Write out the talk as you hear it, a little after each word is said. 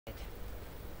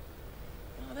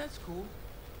Oh, that's cool.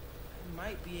 I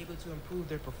might be able to improve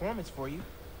their performance for you.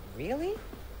 Really?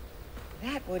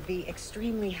 That would be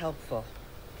extremely helpful.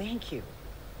 Thank you.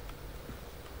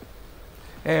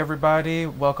 Hey everybody,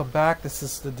 welcome back. This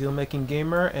is the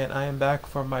Dealmakingamer, and I am back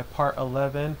for my part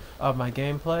 11 of my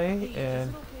gameplay. Hey, And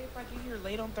is it okay if I get here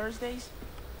late on Thursdays?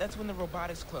 That's when the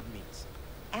robotics club meets.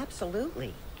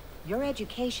 Absolutely. Your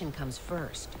education comes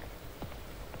first.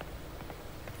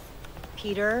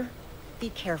 Peter, be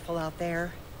careful out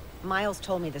there. Miles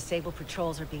told me the Sable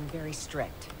patrols are being very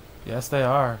strict. yes, they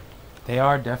are. They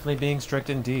are definitely being strict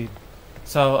indeed.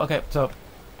 So, okay, so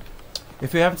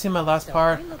if you haven't seen my last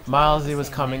part, Miles, he was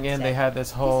coming in. They had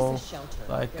this whole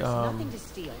like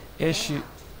issue,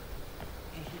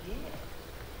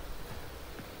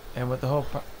 and with the whole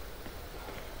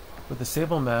with the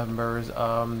Sable members,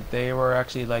 they were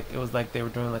actually like, it was like they were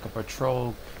doing like a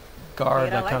patrol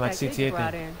guard, like kind of like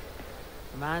CTA thing.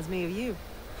 Reminds me of you.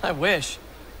 I wish.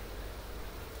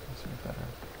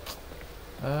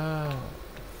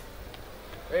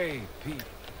 Hey, Pete.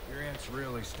 Your aunt's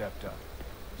really stepped up.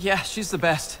 Yeah, she's the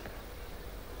best.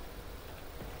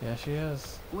 Yeah, she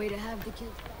is. Way to have the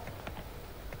kids.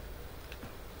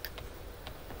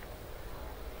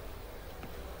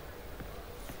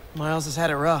 Miles has had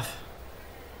it rough.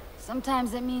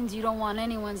 Sometimes that means you don't want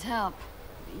anyone's help,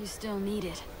 but you still need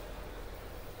it.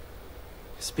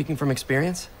 Speaking from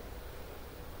experience?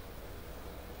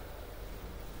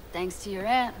 Thanks to your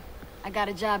aunt, I got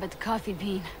a job at the Coffee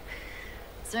Bean.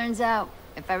 Turns out,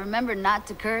 if I remember not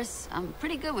to curse, I'm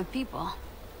pretty good with people.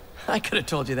 I could have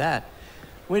told you that.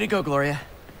 Way to go, Gloria.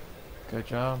 Good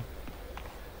job.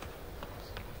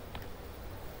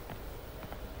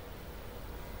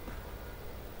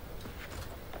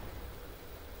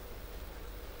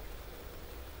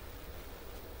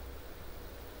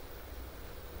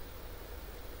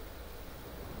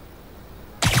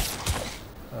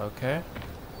 Okay.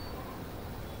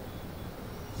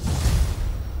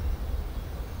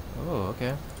 Oh,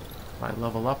 okay. Might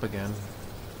level up again.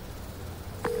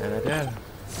 And I did.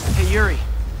 Hey, Yuri.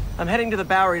 I'm heading to the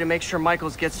Bowery to make sure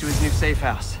Michaels gets to his new safe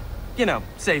house. You know,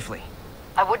 safely.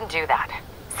 I wouldn't do that.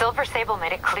 Silver Sable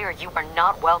made it clear you are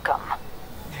not welcome.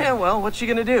 Yeah, well, what's she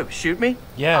gonna do? Shoot me?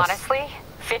 Yes. Honestly,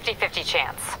 50-50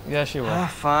 chance. Yeah, she will. Ah,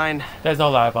 fine. There's no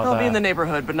lie about that. I'll be in the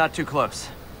neighborhood, but not too close.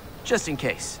 Just in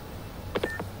case.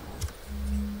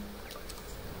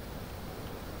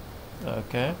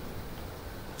 Okay.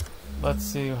 Let's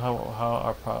see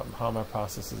how my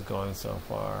process is going so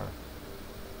far.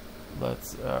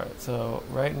 Alright, so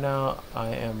right now I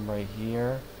am right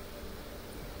here.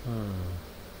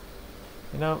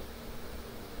 You know,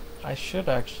 I should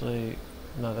actually,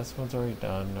 no, this one's already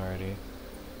done already.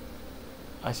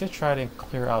 I should try to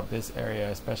clear out this area,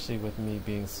 especially with me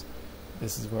being,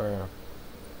 this is where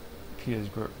Peter's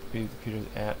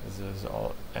aunt is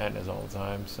all the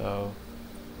time, so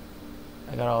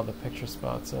I got all the picture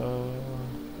spots, so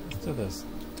let's do this.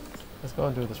 Let's go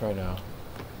and do this right now.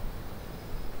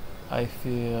 I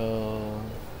feel...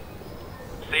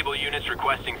 Sable units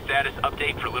requesting status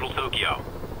update for Little Tokyo.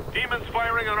 Demons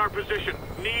firing on our position.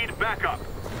 Need backup.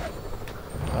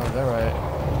 Oh, they're right.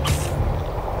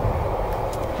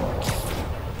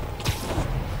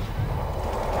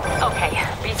 Okay,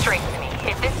 be straight with me.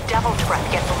 If this devil's breath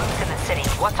gets loose in the city,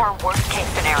 what's our worst case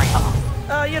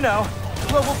scenario? You know,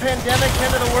 global pandemic,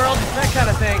 end of the world, that kind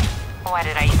of thing. Why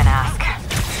did I even ask?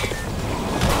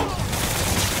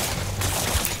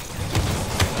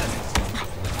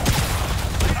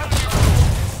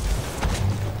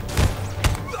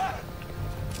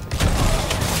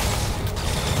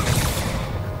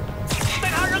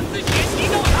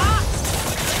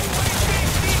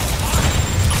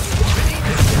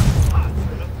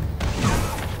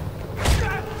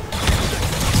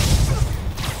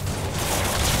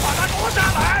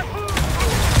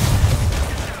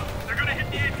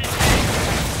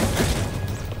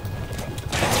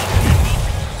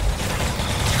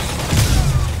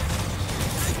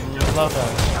 Love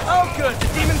that. Oh, good. The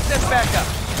demon stepped back up.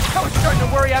 I was starting to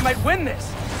worry I might win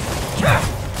this.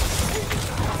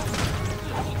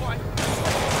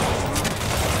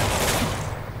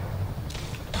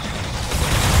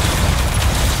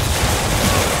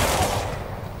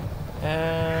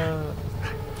 And...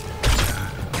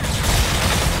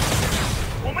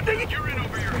 You're in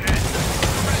over your head.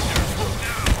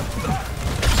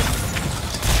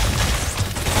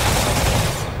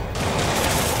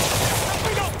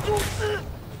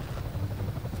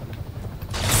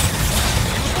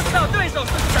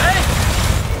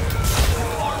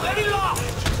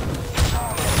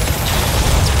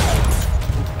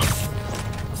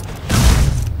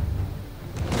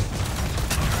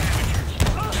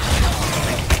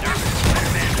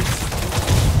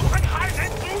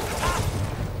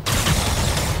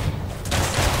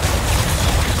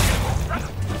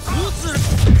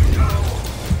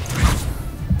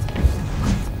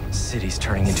 city's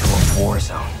turning into a war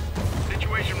zone.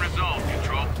 Situation resolved,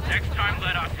 Control. Next time,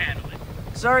 let us handle it.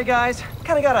 Sorry, guys.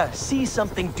 Kinda got a see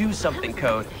something, do something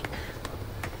code.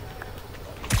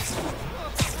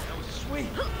 Sweet.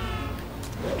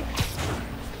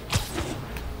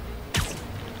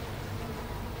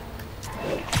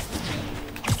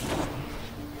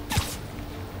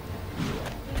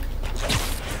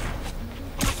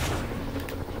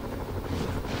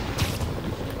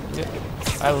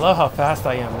 I love how fast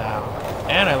I am now.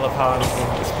 And I love how I'm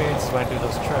getting experiences when I do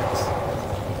those tricks.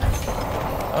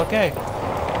 Okay.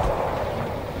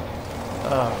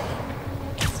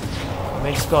 Let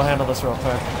me just go handle this real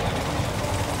quick.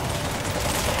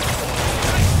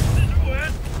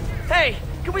 Hey,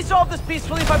 can we solve this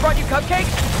peacefully if I brought you cupcakes?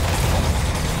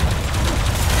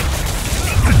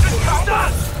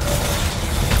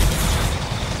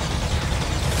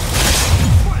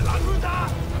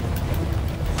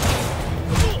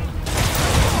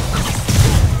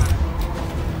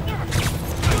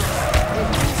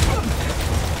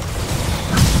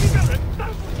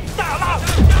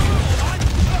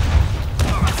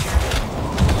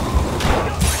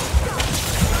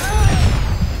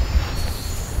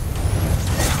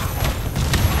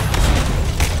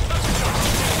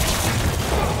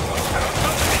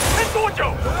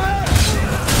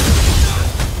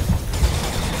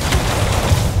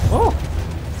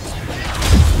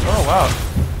 Oh wow,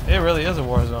 it really is a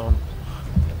war zone.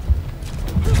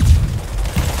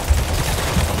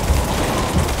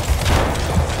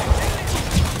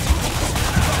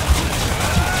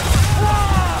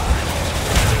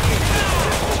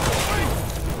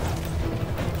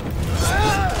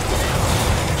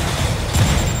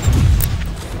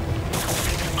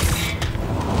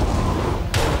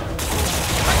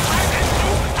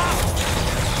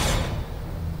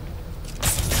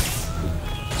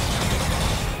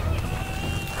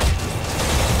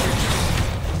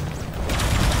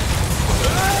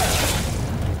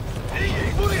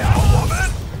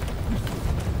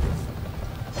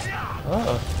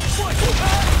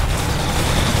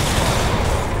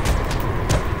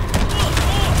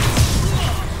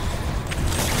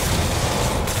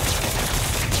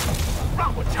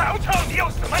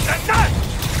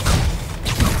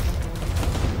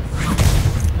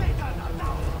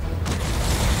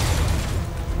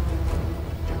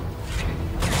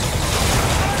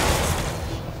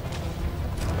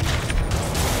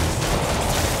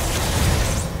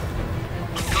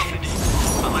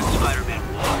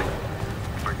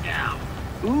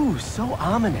 Ooh, so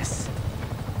ominous.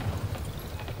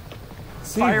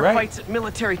 See, Firefights at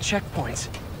military checkpoints.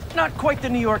 Not quite the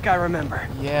New York I remember.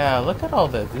 Yeah, look at all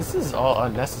this. This is all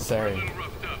unnecessary.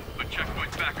 But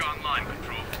checkpoint's back online,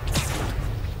 Control.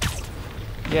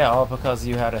 Yeah, all because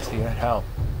you had help.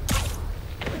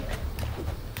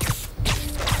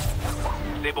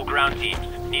 Stable ground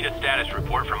teams. Need a status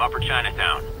report from Upper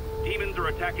Chinatown. Demons are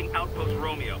attacking Outpost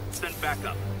Romeo. Send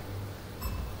backup.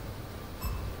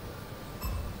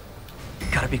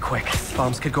 Gotta be quick.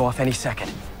 Bombs could go off any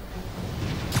second.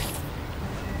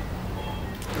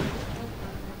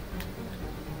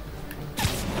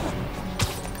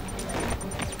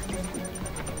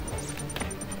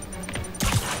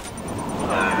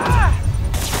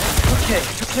 Okay,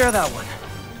 took care of that one.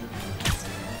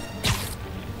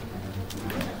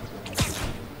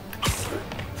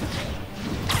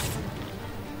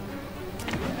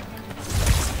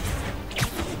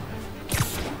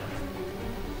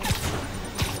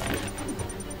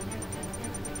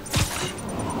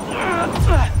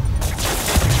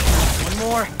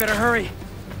 Better hurry.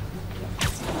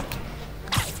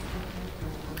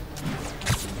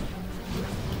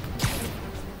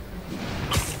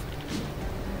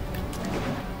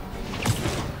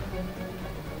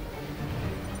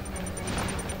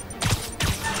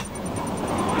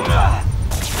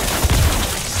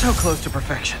 So close to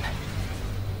perfection.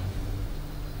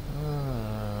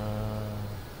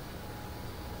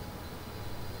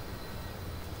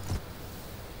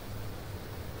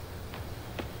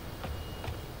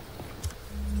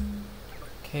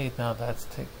 Okay, now that's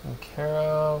taken care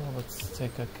of. Let's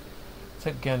take a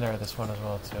gander at this one as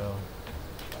well too.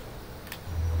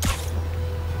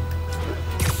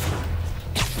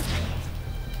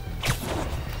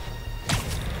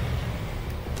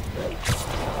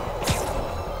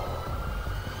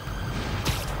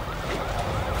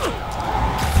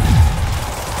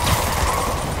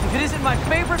 If it isn't my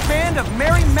favorite band of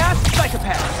merry masked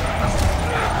psychopaths.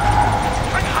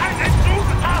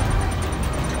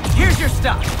 Here's your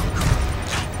stuff.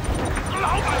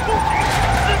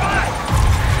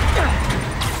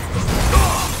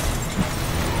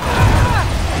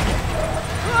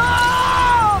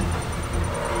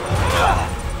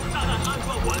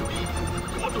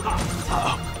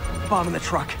 bomb in the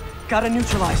truck. Gotta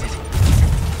neutralize it.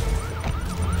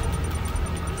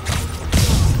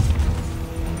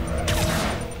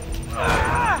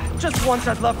 Just once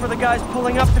I'd love for the guys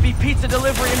pulling up to be pizza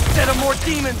delivery instead of more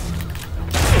demons.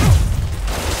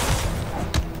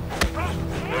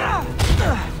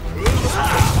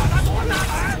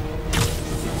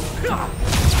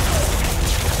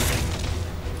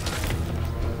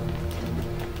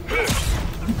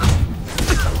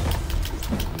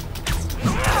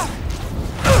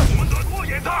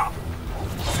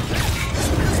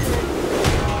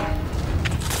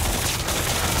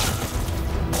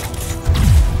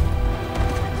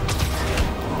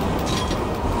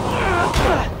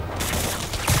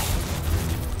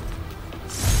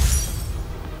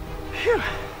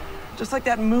 Just like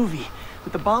that movie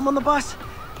with the bomb on the bus.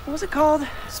 What was it called?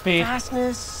 Speed.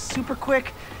 Fastness, super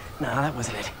quick. No, that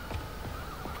wasn't it.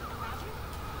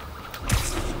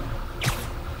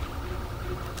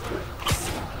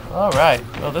 All right.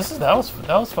 Well, that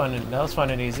was fun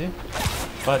and easy.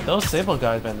 But those Sable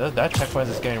guys, man, that checkpoint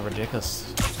is getting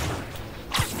ridiculous.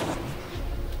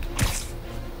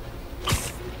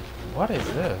 What is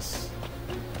this?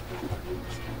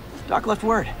 Doc left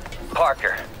word.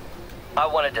 Parker, I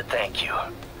wanted to thank you.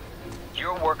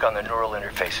 Your work on the neural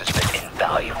interface has been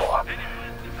invaluable.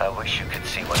 I wish you could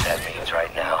see what that means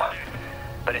right now.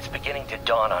 But it's beginning to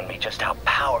dawn on me just how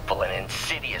powerful and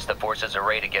insidious the forces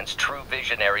arrayed against true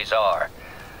visionaries are.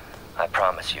 I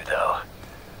promise you, though,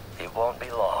 it won't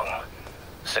be long.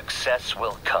 Success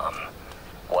will come,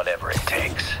 whatever it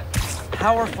takes.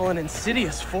 Powerful and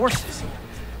insidious forces.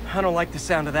 I don't like the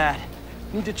sound of that.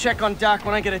 Need to check on Doc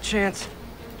when I get a chance.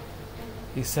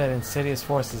 He said insidious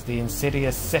forces, the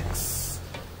Insidious Six.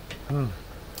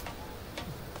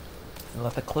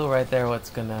 Left a clue right there what's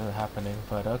gonna be happening,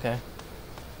 but okay.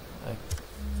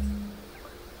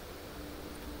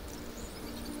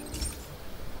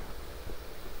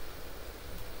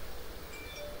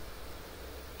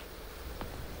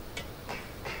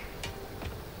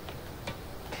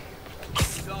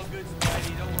 It's all good,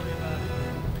 Spidey. Don't worry about it.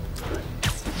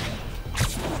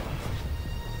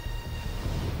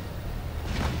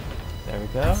 There we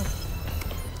go.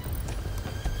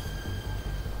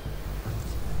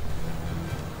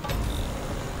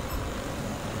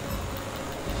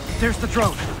 There's the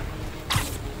drone.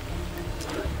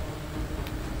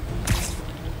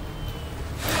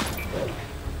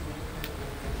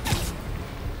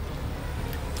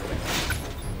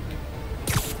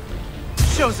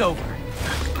 Show's over.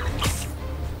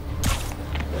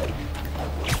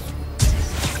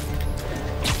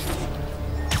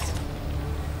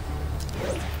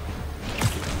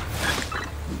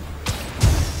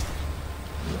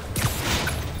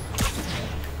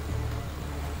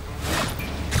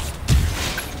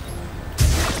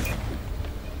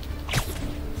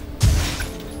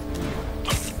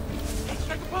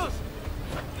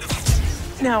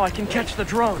 Now I can catch the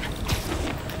drone.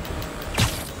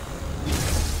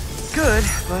 Good,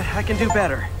 but I can do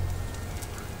better.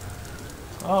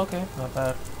 Oh, okay, not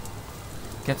bad.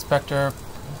 Get Spectre.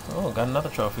 Oh, got another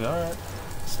trophy. Alright.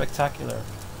 Spectacular.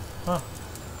 Huh.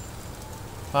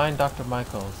 Find Dr.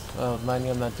 Michaels. Oh, mind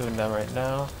you, I'm not doing that right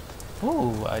now.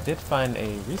 Ooh, I did find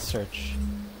a research.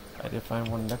 I did find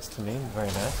one next to me. Very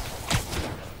nice.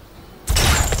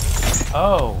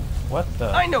 Oh, what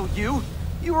the? I know you!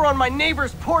 You were on my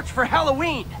neighbor's porch for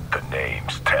Halloween! The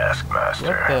name's Taskmaster.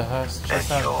 What the heck just and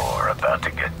happened? you're about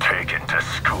to get taken to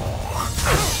school.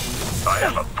 I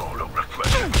have a photo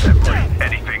reflection memory.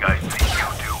 Anything I see you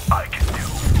do, I can do.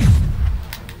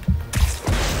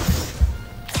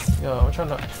 Yo, I'm trying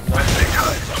to... Mistake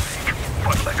hide speak,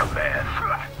 but like a man.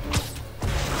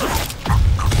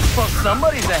 Well,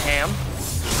 somebody's a ham.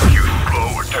 You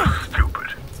slow or too stupid.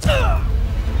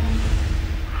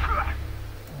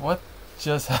 What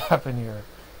just happened here?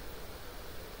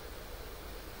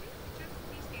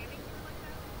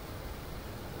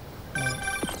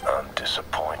 I'm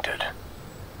disappointed.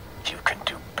 You can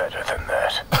do better than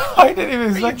that. I didn't even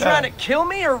Are you expect trying that. to kill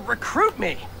me or recruit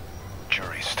me?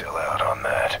 Jury's still out on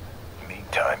that.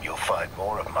 Meantime, you'll find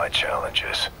more of my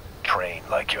challenges. Train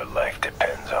like your life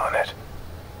depends on it.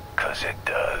 'Cause it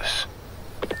does.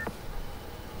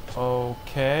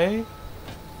 Okay.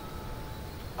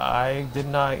 I did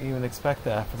not even expect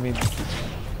that. I mean,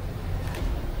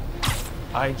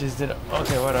 I just did.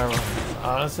 Okay, whatever.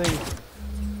 Honestly,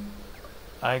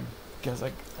 I guess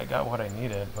I got what I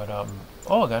needed. But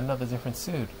oh, I got another different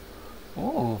suit.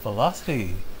 Ooh,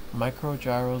 velocity. Micro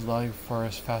gyros allow you for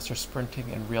faster sprinting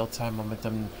and real-time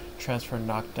momentum transfer,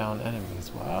 knock down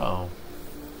enemies. Wow,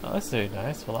 oh, that's very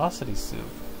nice. Velocity suit.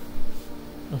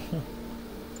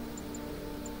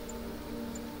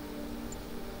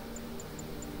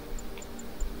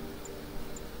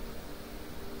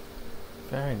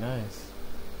 Very nice.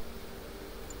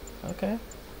 Okay.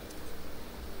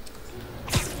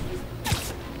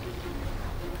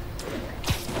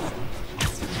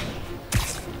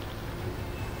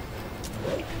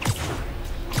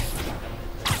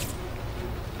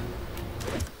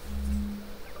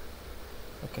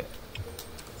 Okay.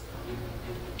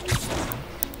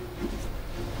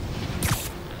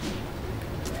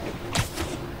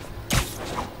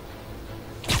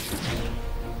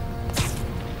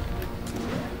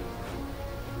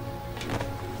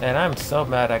 And I'm so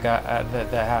mad I got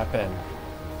that happened.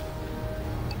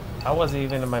 I wasn't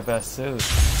even in my best suit.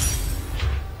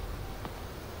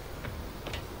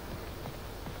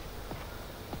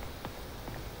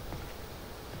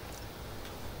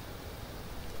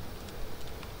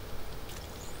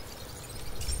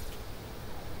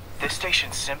 This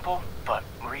station's simple, but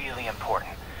really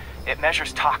important. It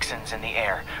measures toxins in the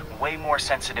air, way more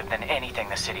sensitive than anything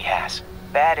the city has.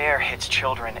 Bad air hits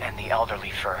children and the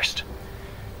elderly first.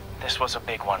 This was a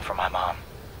big one for my mom.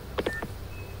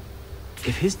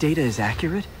 If his data is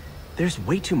accurate, there's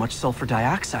way too much sulfur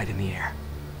dioxide in the air.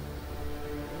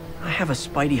 I have a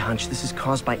spidey hunch this is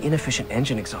caused by inefficient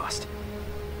engine exhaust.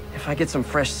 If I get some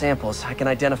fresh samples, I can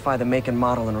identify the make and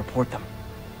model and report them.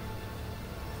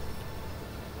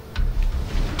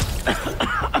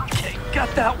 Okay,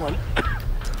 got that one.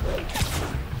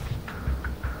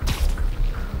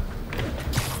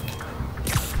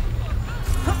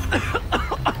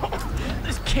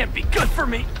 This can't be good for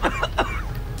me.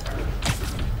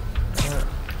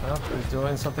 Well, we're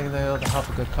doing something to help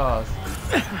a good cause.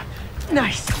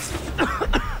 Nice.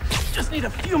 Just need a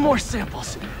few more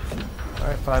samples.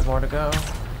 Alright, 5 more to go.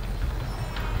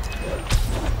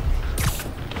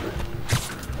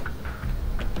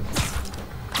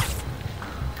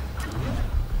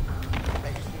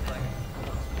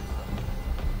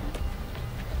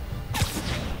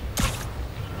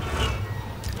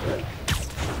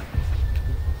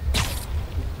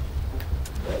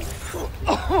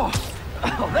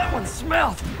 Oh, that one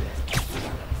smelled.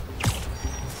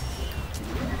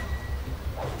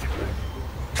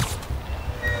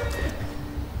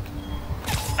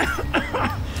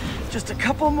 Just a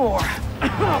couple more.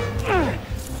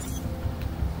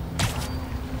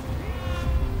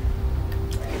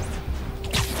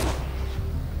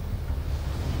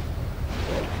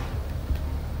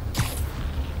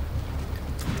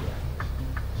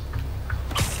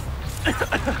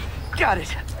 Got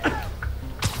it.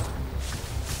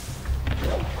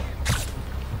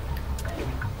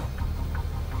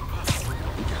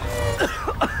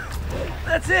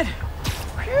 That's it.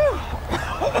 Phew.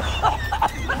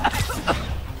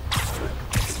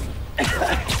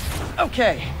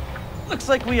 Okay. Looks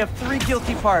like we have 3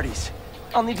 guilty parties.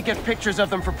 I'll need to get pictures of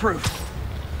them for proof.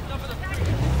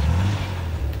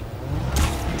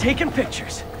 Taking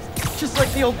pictures. Just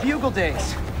like the old Bugle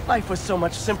days. Life was so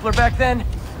much simpler back then.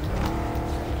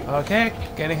 Okay,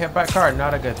 getting hit by a car,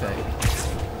 not a good thing.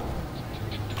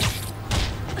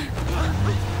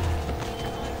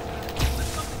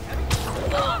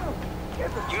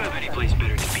 You have any place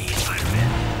better to be,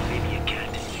 Spider-Man? Maybe a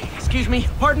cat. Excuse me,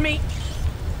 pardon me.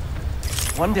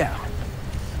 One down.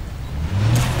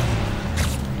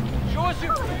 Show us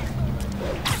your face.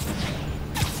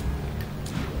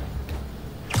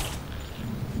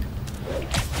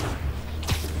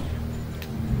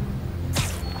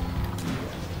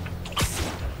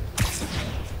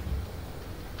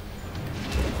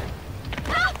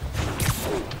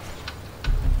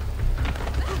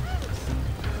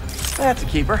 That's a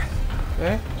keeper.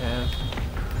 Okay, and...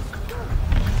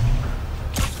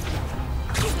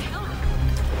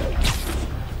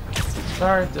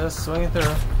 Sorry, just swinging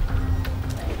through.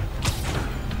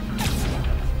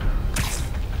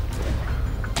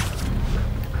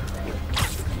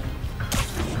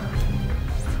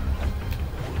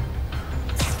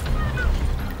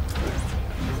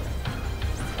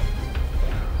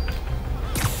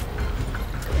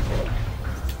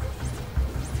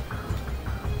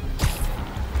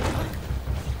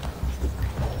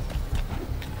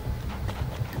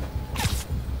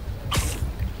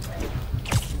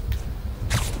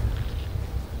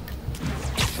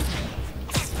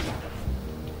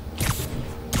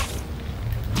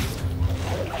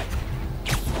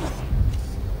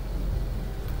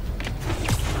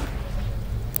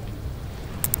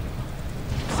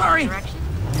 Sorry.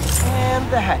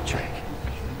 And the hat trick.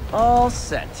 All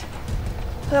set.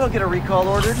 That'll get a recall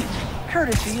ordered,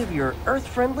 courtesy of your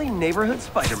Earth-friendly neighborhood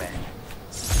Spider-Man.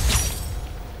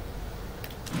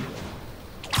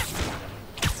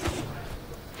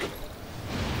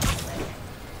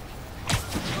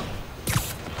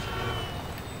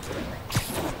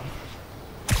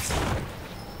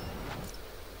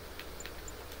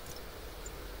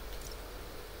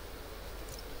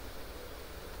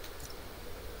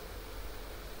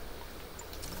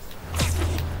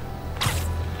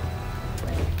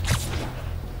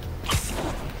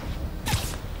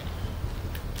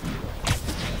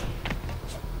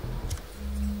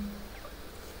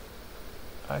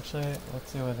 actually,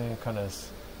 let's see what they kind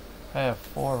of. I have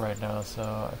 4 right now, so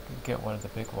I could get one of the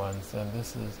big ones. And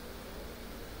this is.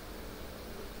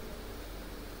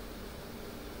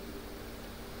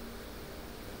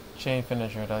 Chain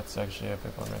finisher, that's actually a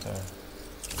big one right there.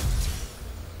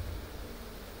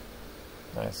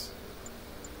 Nice.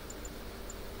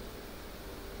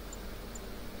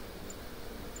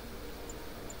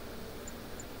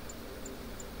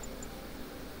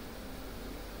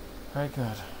 Very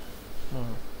good.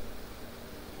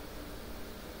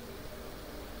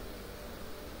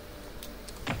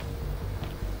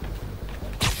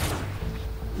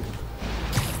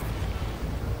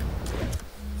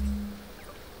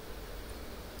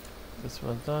 This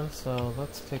one's done, so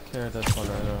let's take care of this one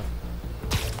right now.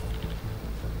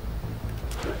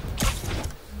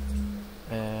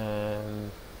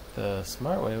 And the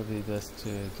smart way would be just to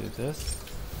do this.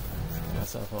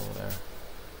 Myself over there.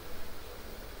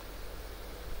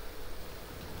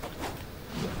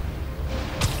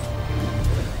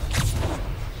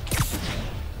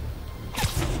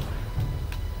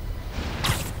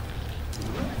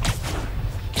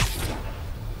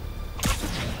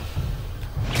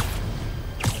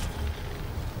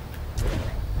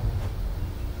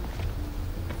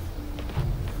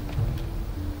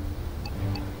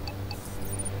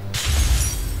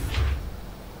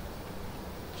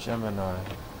 Gemini.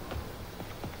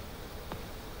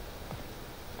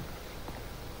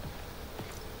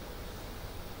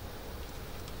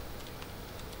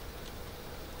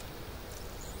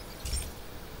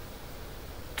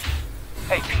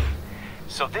 Hey, Pete.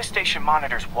 So this station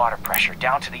monitors water pressure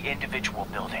down to the individual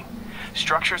building.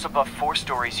 Structures above 4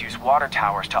 stories use water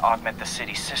towers to augment the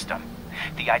city's system.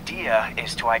 The idea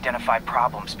is to identify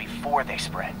problems before they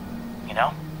spread, you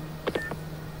know?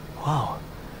 Whoa.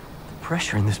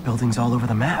 Pressure in this building's all over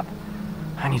the map.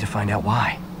 I need to find out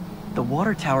why. The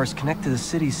water towers connect to the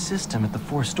city's system at the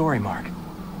 4-story mark.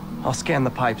 I'll scan the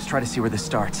pipes, try to see where this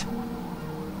starts.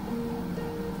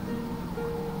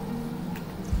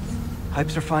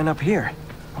 Pipes are fine up here.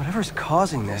 Whatever's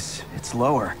causing this, it's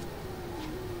lower.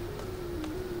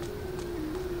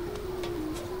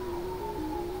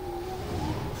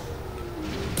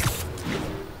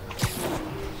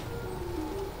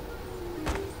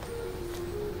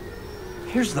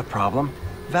 Here's the problem.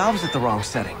 Valve's at the wrong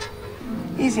setting.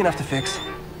 Easy enough to fix.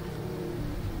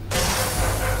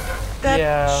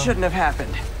 That shouldn't have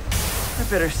happened. I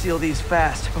better seal these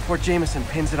fast before Jameson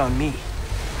pins it on me.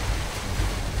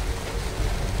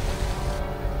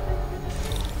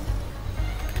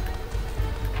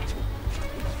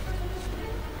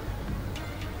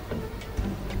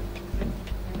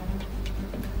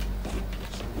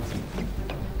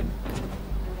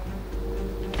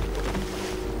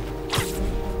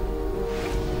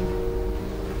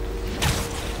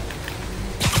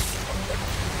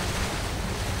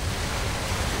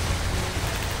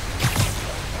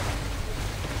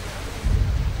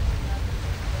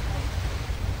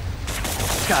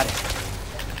 Got it.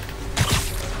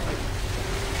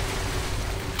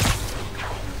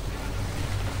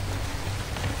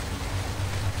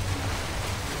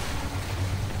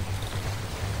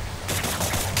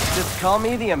 Just call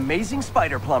me the amazing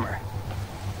spider plumber.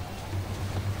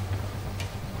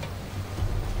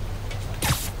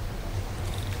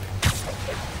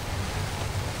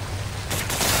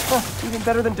 Huh, even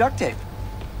better than duct tape.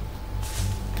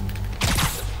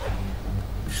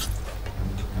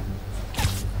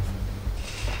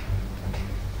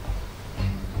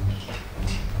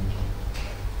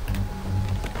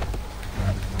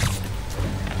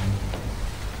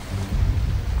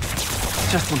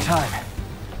 Just in time.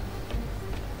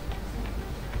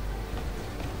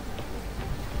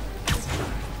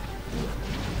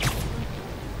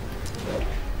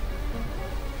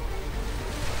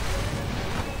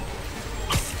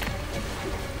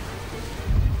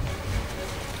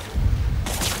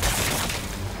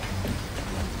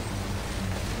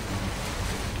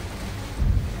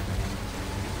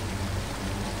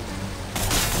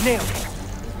 Nailed it.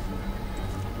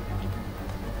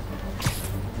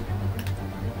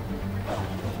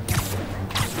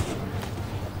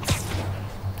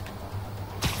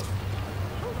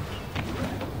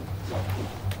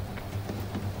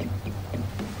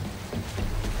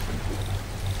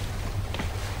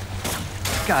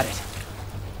 Got it.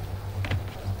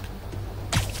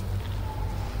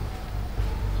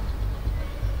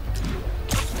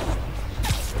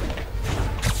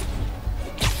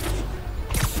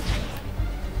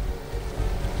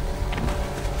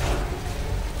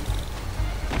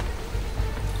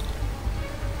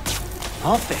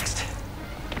 All fixed.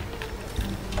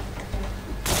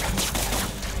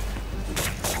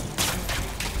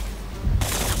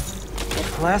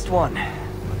 Last one,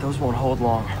 but those won't hold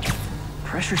long.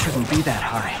 Pressure shouldn't be that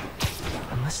high.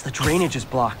 Unless the drainage is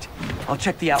blocked. I'll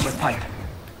check the outlet pipe.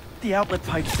 The outlet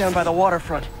pipe's down by the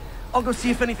waterfront. I'll go see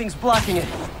if anything's blocking it.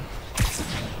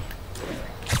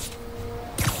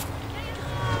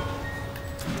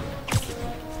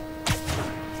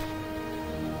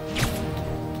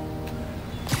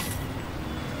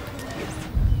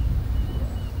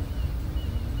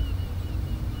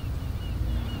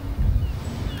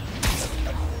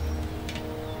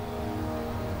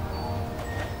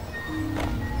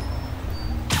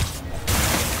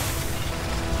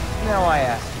 Now I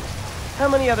ask, how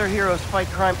many other heroes fight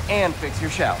crime and fix your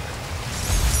shower?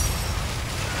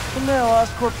 And now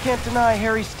Oscorp can't deny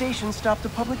Harry's station stopped a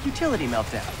public utility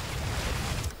meltdown.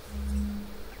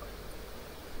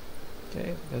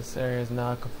 Okay, this area is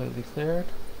now completely cleared.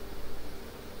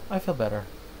 I feel better.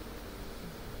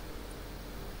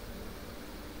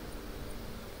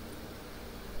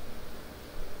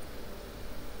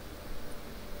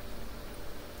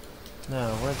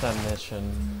 Now, where's that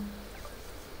mission?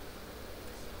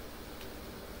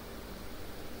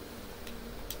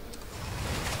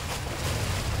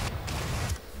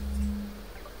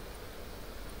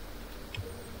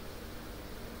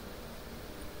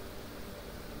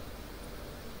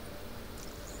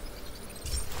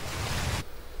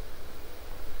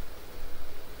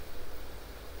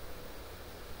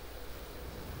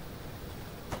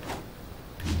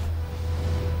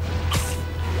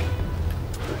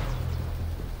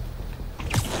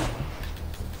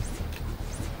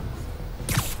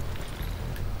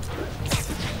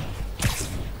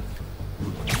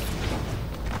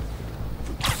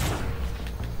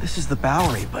 This is the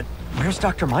Bowery, but where's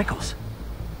Dr. Michaels?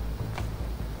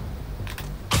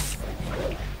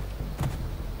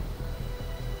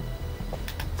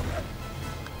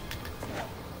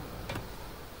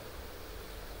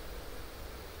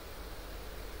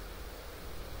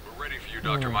 We're ready for you,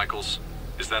 Dr. Michaels.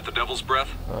 Is that the Devil's Breath?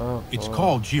 Oh, it's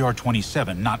called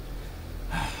GR-27, not...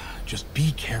 Just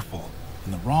be careful.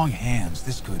 In the wrong hands,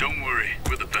 this could... Don't worry,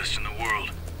 we're the best in the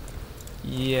world.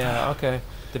 Yeah, okay.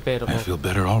 Debatable. I feel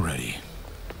better already.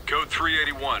 Code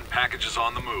 381, package is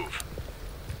on the move.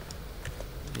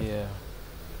 Yeah.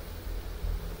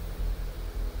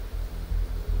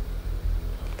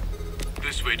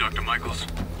 This way, Dr. Michaels.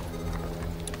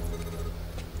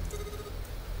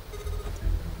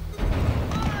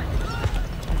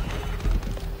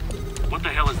 What the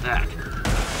hell is that?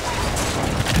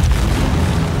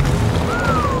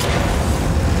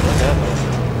 What's happening?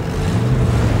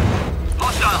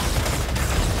 Hostile!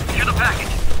 Secure the package!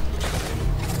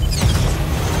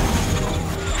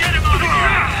 Get him out of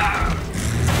here!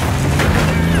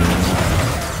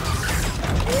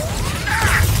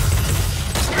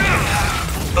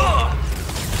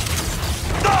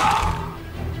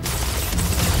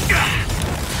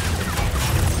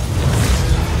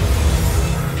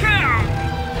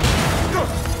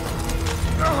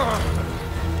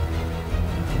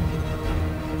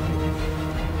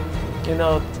 You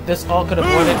know, this all could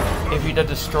have won it if you'd have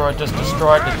destroyed the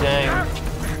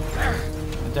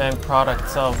dang product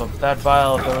itself. If that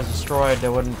vial, if it was destroyed,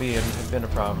 there wouldn't be have been a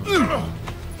problem.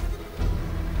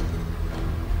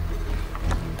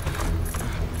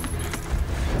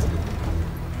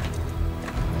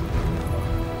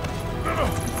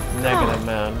 Negative,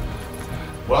 man.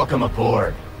 Welcome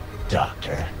aboard,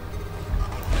 Doctor.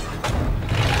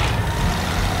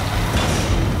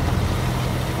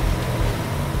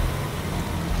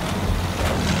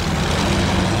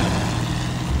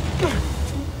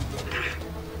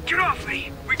 Get off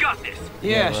me! We got this!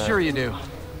 Yeah, sure you do.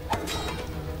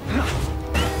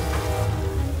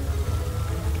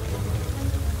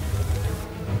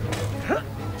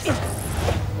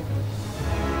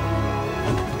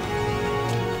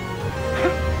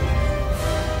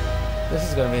 This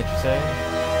is gonna be interesting.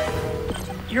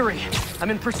 Yuri, I'm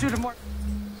in pursuit of more.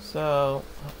 So,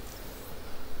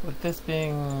 with this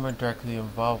being more directly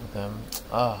involved with them,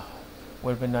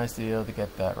 would have been nice to be able to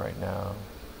get that right now.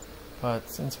 But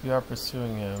since we are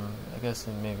pursuing him, I guess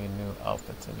maybe new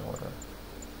outfits in order.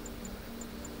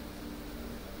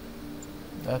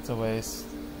 That's a waste.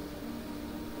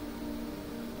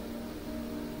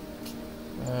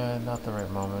 Not the right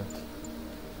moment.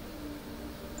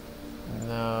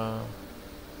 No.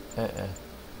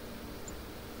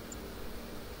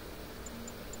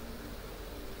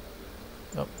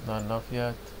 Nope, not enough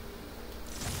yet.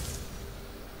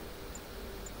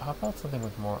 How about something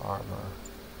with more armor?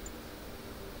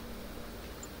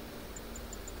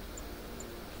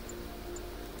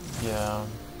 Yeah.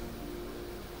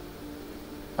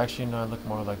 Actually, no, I look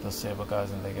more like those Sable guys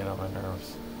and they get on my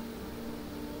nerves.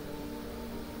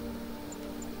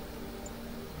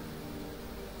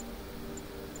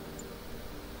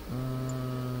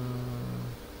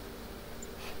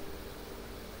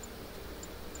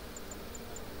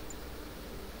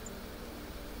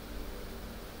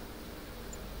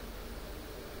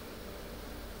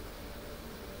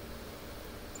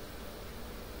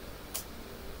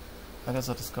 I guess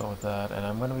I'll just go with that. And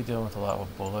I'm going to be dealing with a lot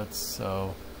with bullets,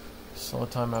 so slow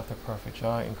time after perfect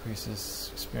shot increases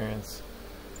experience.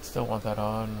 Still want that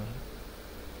on.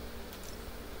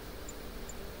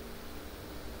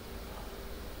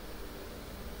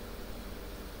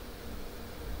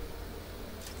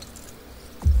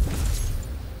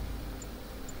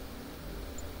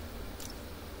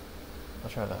 I'll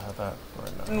try to have that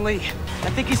for now. Lee, I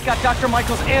think he's got Dr.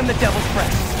 Michaels and the Devil's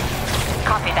Breath.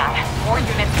 Copy that. More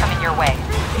units coming your way.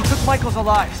 He took Michaels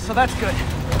alive, so that's good.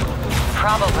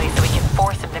 Probably so we can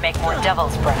force him to make more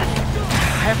Devil's Breath.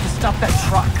 I have to stop that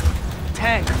truck.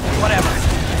 Tank, whatever.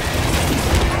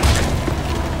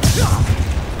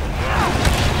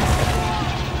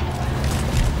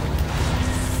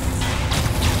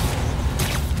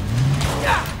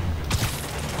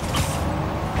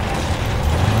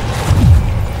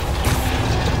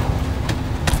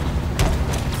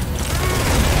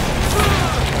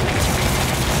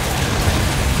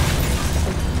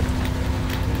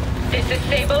 This is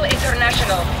Sable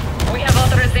International. We have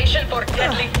authorization for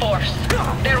deadly force.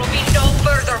 There will be no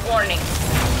further warning.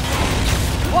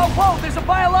 Whoa, whoa, there's a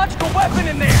biological weapon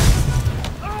in there!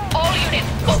 All units,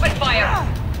 open fire!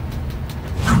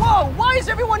 Whoa, why is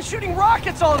everyone shooting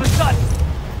rockets all of a sudden?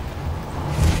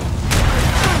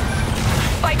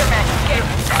 Spider-Man, get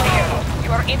clear.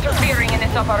 You are interfering in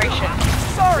this operation.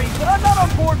 Sorry, but I'm not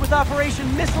on board with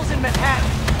Operation Missiles in Manhattan.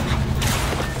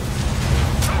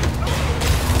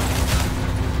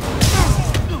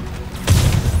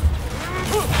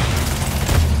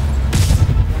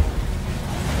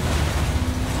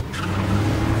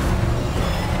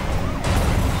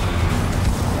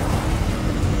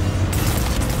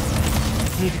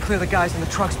 Need to clear the guys in the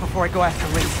trucks before I go after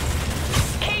Lee.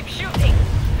 Keep shooting!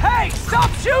 Hey, stop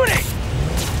shooting!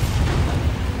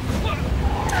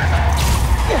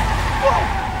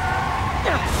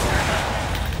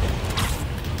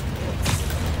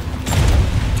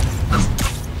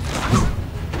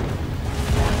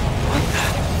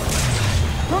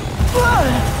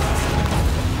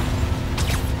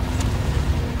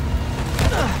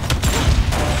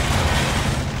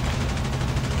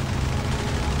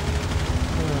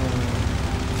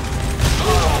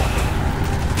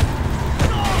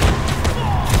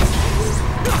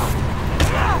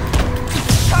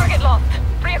 Target lost.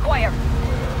 Reacquire.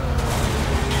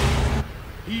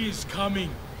 He is coming.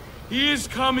 He is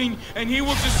coming, and he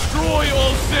will destroy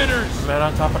all sinners. Man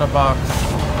on top of the box.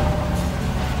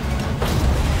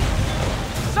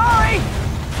 Sorry!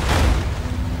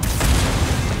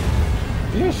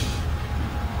 Yeesh.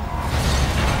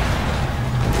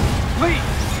 Lee,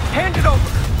 hand it over.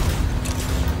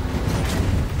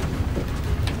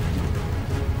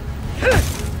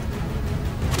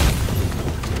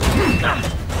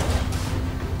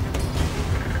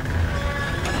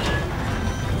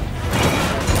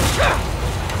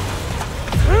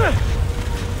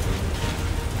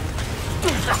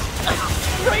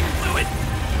 Brain fluid.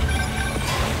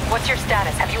 What's your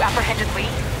status? Have you apprehended Lee?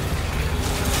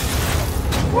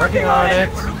 Working on it.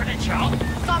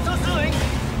 刹车失灵，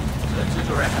这蜘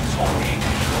蛛人很聪明，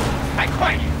还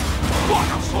快点，挂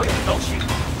上所有的都行。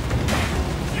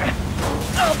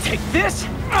I'll take this.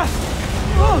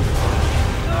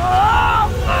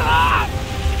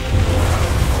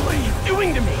 What are you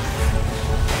doing to me?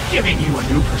 Giving you a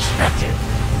new perspective.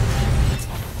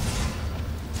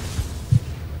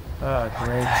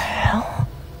 Great. Hell?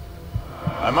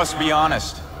 I must be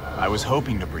honest. I was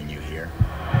hoping to bring you here.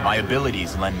 My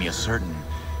abilities lend me a certain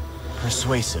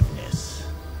persuasiveness.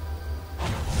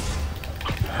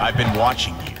 I've been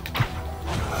watching you.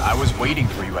 I was waiting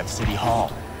for you at City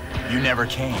Hall. You never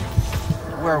came.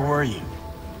 Where were you?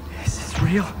 Is this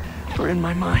real or in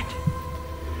my mind?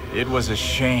 It was a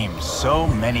shame so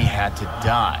many had to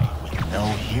die with no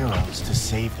heroes to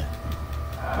save them.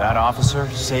 That officer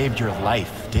saved your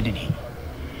life, didn't he?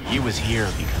 He was here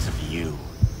because of you.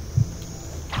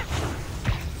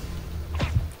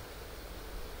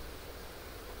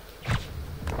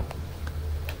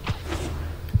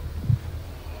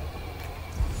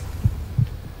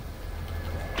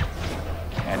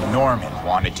 And Norman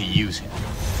wanted to use him.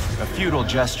 A futile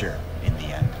gesture, in the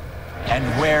end. And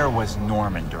where was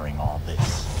Norman during all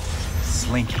this?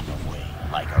 Slinking away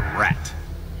like a rat.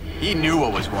 He knew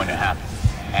what was going to happen,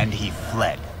 and he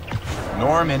fled.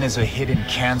 Norman is a hidden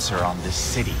cancer on this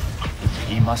city.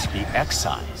 He must be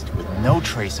excised with no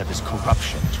trace of his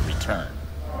corruption to return.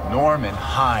 Norman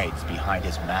hides behind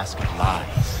his mask of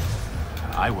lies.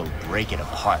 I will break it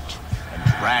apart and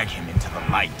drag him into the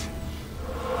light.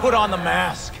 Put on the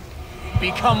mask.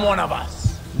 Become one of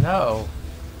us. No.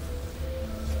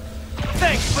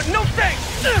 Thanks, but no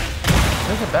thanks!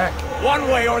 Take it back. One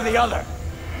way or the other,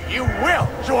 you will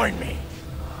join me.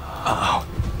 Uh-oh.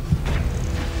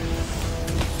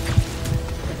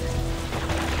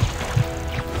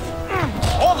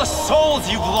 All the souls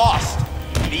you've lost,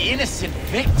 the innocent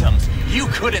victims you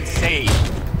couldn't save.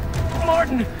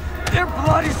 Martin, their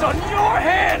blood is on your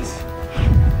hands!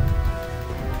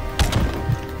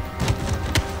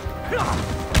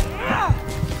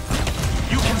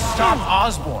 You can stop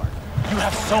Osborn. You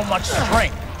have so much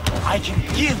strength. I can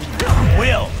give you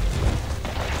will.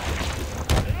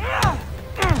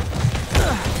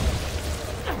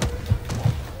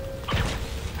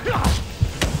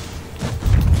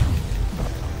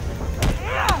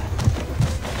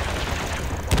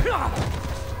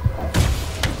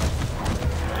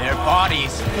 Their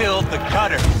bodies filled the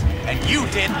gutters, and you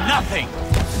did nothing.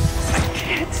 I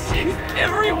can't save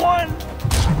everyone!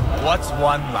 What's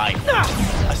one life?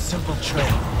 A simple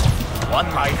trade. One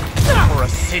life for a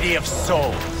city of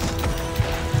souls.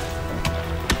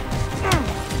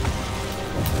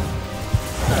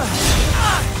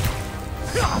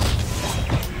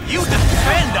 You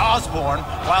defend Osborn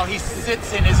while he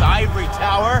sits in his ivory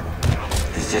tower?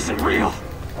 This isn't real.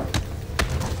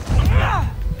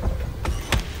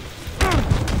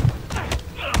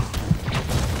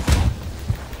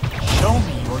 Show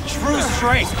me your true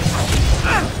strength.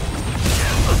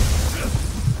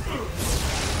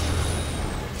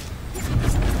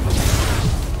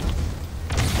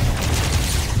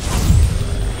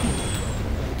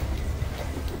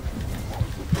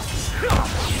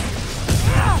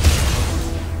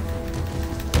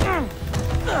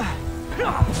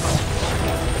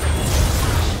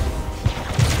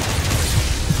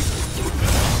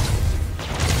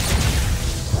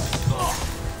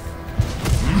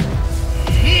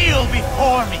 Kneel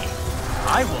before me.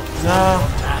 I will take your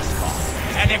task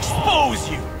off and expose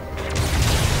you.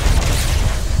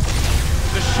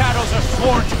 The shadows are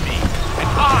sworn to me, and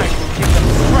I will give them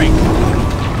strength.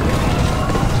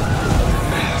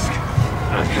 Mask.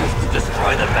 I have to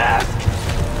destroy the mask.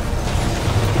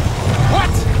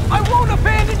 What? I won't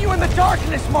abandon you in the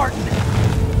darkness, Martin!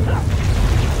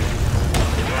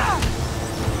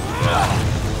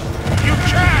 You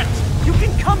can't! You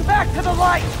can come back to the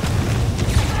light!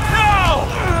 No!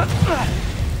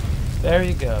 There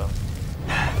you go.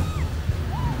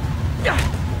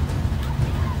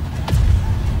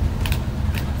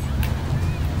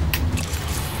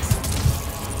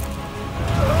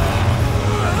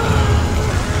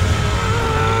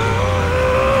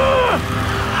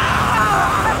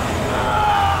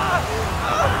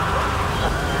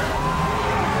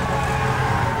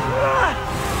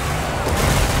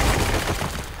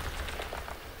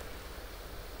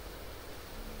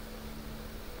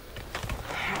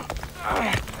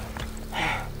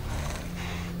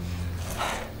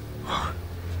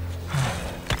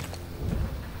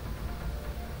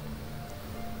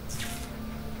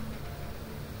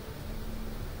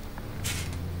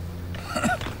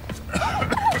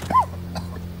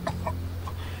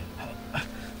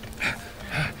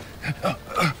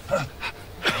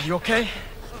 You okay?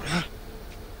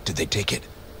 Did they take it?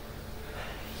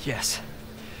 Yes.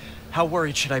 How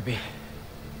worried should I be?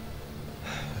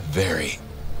 Very.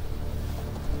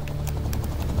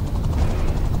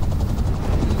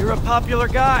 You're a popular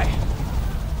guy.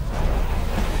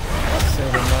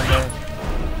 Silver Monday.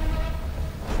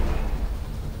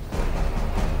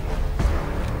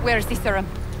 Where's the serum?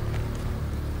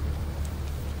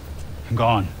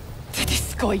 Gone.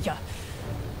 Tediskoya.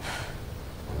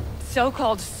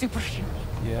 So-called superhuman.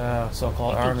 Yeah,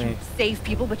 so-called You think army. you save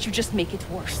people, but you just make it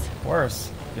worse. Worse.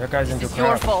 Your guys into It's crap.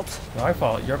 your fault. My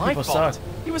fault. Your My people fault. suck.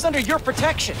 He was under your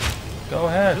protection. Go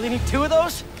ahead. Really need 2 of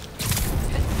those?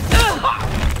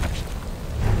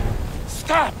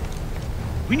 Stop!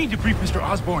 We need to brief Mr.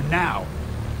 Osborn now.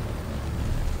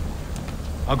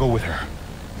 I'll go with her.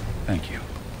 Thank you.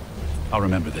 I'll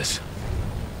remember this.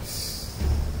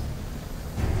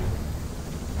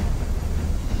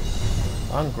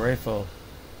 Ungrateful.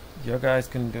 Your guys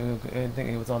couldn't do anything.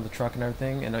 It was on the truck and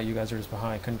everything, and now you guys are just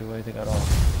behind. Couldn't do anything at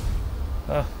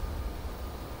all.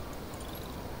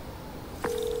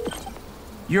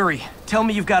 Yuri, tell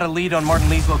me you've got a lead on Martin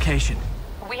Lee's location.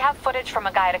 We have footage from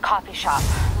a guy at a coffee shop.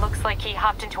 Looks like he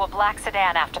hopped into a black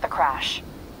sedan after the crash.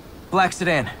 Black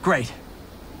sedan, great.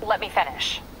 Let me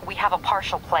finish. We have a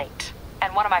partial plate.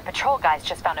 And one of my patrol guys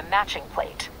just found a matching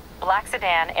plate. Black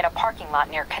sedan in a parking lot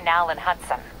near Canal and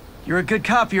Hudson. You're a good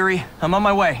cop, Yuri. I'm on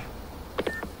my way.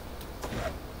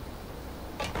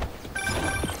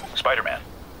 Spider-Man.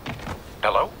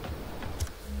 Hello?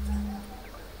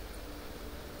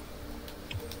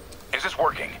 Is this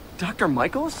working? Dr.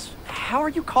 Michaels? How are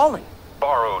you calling?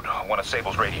 borrowed one of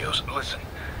Sable's radios. Listen,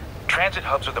 transit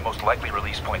hubs are the most likely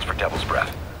release points for Devil's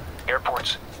Breath.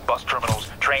 Airports, bus terminals,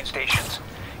 train stations.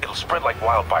 It'll spread like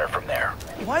wildfire from there.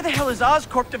 Why the hell is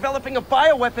Oscorp developing a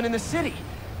bioweapon in the city?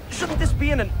 Shouldn't this be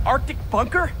in an Arctic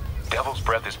bunker? Devil's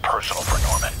Breath is personal for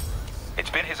Norman. It's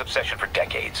been his obsession for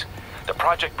decades. The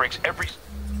project breaks every...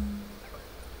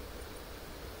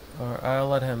 I'll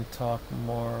let him talk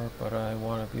more, but I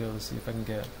want to be able to see if I can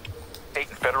get... state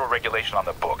and federal regulation on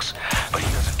the books, but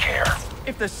he doesn't care.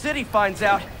 If the city finds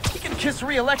out, he can kiss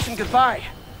re-election goodbye.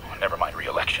 Never mind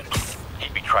re-election.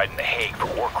 He'd be tried in The Hague for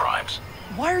war crimes.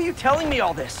 Why are you telling me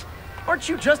all this? Aren't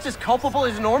you just as culpable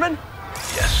as Norman?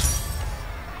 Yes.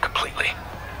 Completely.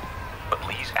 But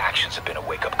Lee's actions have been a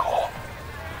wake-up call.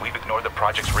 We've ignored the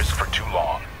project's risk for too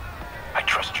long. I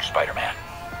trust you, Spider-Man.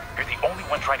 You're the only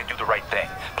one trying to do the right thing.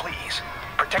 Please,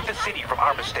 protect the city from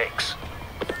our mistakes.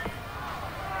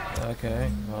 Okay,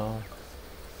 well...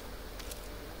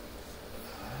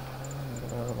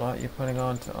 a lot you're putting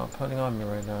on me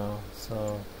right now,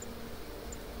 so...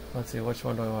 Let's see, which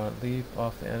one do I want to leap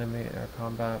off the enemy, air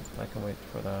combat? I can wait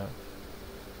for that.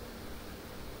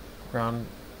 Ground...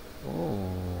 Ooh...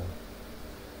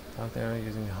 Out there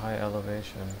using high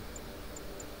elevation.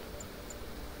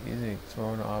 Easy,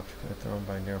 throw an object can be thrown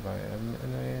by nearby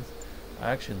enemies.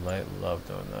 I actually love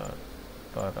doing that.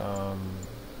 But,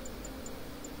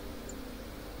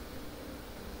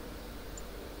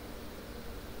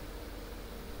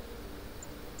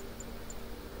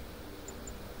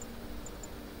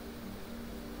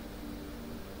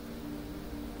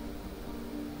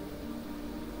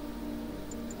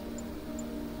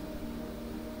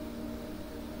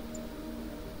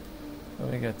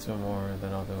 let me get two more,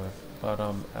 then I'll do it. But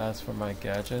as for my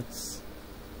gadgets,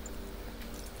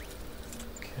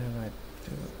 can I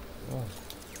do?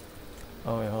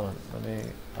 Oh wait, hold on. Let me.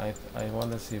 I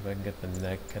want to see if I can get the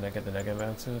neck. Can I get the Mega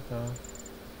Man suit now?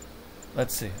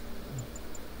 Let's see.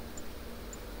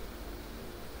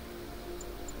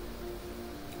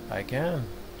 I can,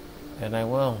 and I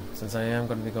will, since I am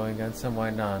going to be going against him.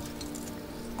 Why not?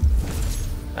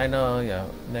 I know, yeah.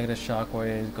 Negative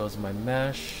shockwave goes in my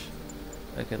mesh.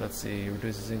 Okay, let's see.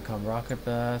 Reduces income rocket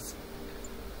blast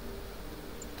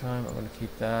time. I'm gonna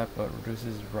keep that, but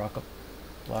reduces rocket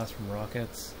blast from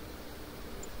rockets.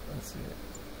 Let's see.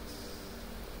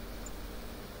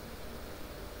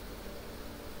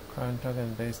 Crime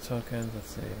token, base tokens. Let's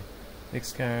see. Big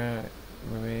scanner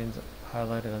remains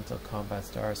highlighted until combat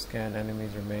starts. Scan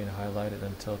enemies remain highlighted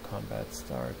until combat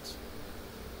starts.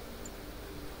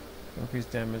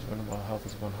 Increased damage when while health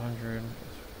is 100.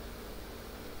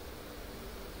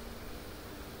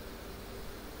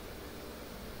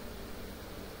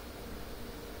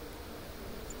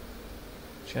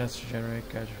 Chance to generate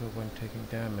gadget when taking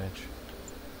damage.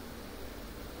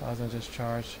 Plasma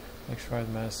discharge. Extra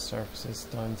mass surfaces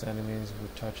stuns enemies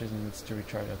with touches and needs to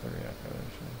recharge after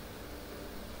reactivation.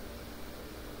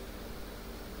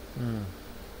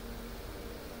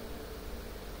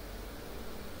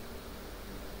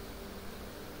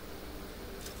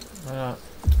 Why not?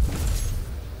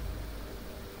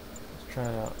 Let's try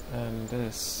it out. And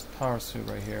this power suit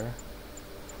right here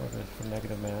for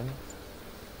Negative Man.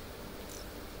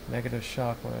 Negative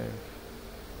shockwave.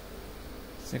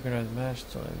 Synchronized mesh,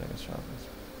 totally negative shockwave.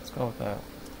 Let's go with that.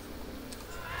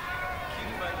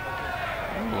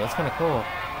 Ooh, that's kind of cool.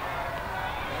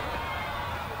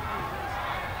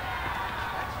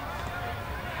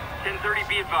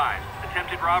 Be advised.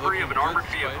 Attempted robbery of an armored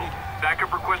vehicle.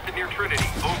 Backup requested near Trinity.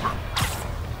 Over.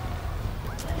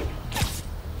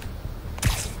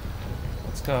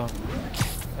 Let's go.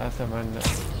 After my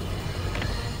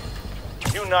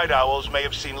You night owls may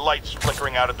have seen lights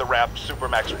flickering out at the Wrap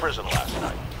Supermax prison last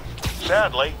night.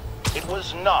 Sadly, it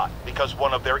was not because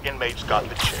one of their inmates got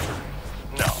the chair.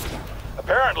 No.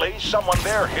 Apparently, someone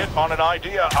there hit on an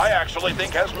idea I actually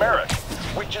think has merit,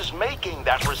 which is making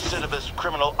that recidivist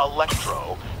criminal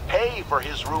Electro pay for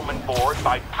his room and board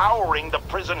by powering the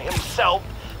prison himself,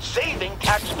 saving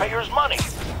taxpayers' money.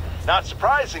 Not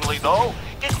surprisingly, though,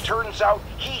 it turns out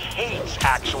he hates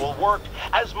actual work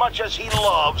as much as he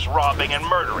loves robbing and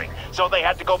murdering, so they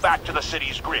had to go back to the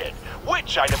city's grid,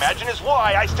 which I'd imagine is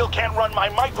why I still can't run my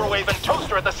microwave and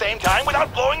toaster at the same time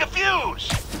without blowing a fuse.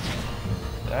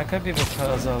 That could be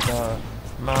because of the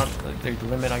amount, the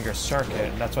limit on your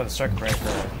circuit. That's why the circuit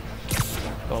breaker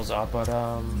goes up, but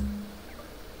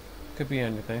could be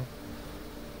anything.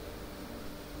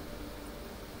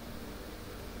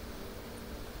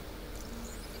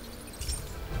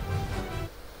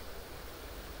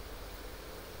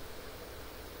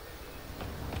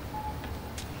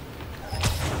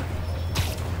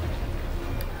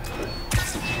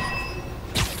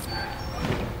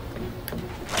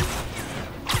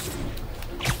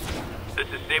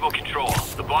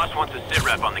 boss wants a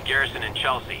sitrep on the garrison in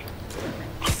Chelsea.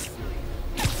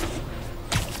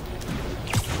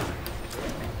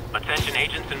 Attention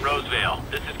agents in Roseville.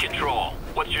 This is Control.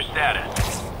 What's your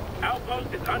status?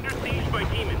 Outpost is under siege by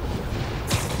demons.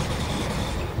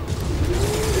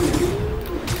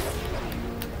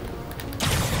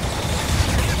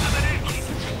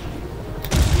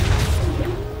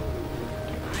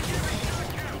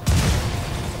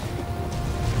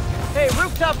 Hey,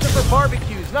 rooftops are for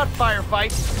barbecues, not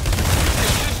firefights.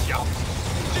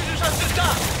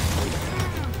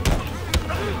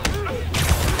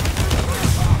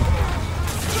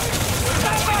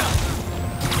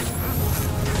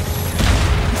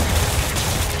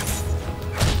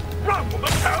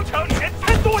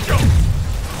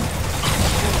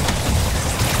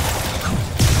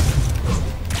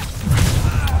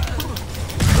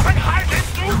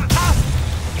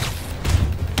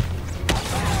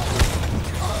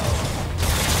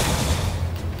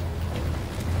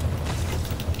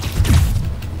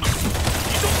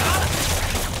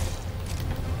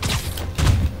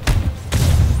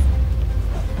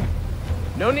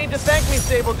 No need to thank me,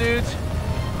 Sable dudes.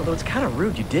 Although it's kind of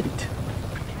rude you didn't.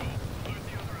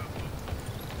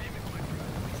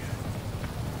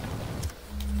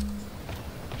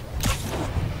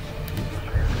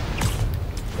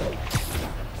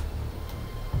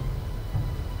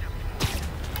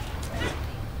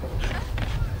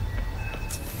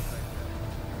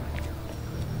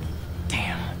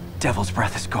 Damn, Devil's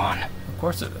Breath is gone. Of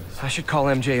course it is. I should call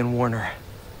MJ and warn her.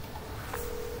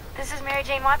 This is Mary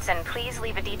Jane Watson. Please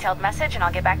leave a detailed message and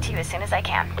I'll get back to you as soon as I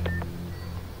can.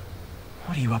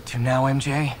 What are you up to now,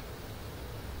 MJ?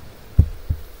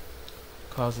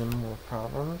 Causing more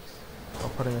problems? Or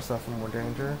putting yourself in more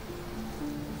danger?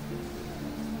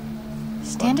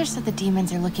 Stander said the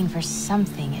demons are looking for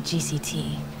something at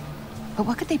GCT. But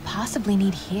what could they possibly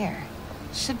need here?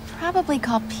 Should probably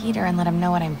call Peter and let him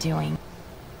know what I'm doing.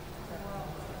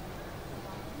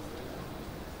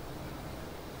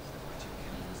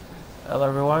 Hello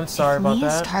everyone, sorry about Lee's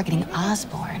that. Targeting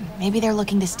Osborn. Maybe they're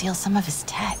looking to steal some of his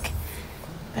tech.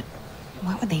 But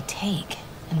what would they take?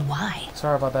 And why?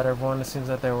 Sorry about that everyone, it seems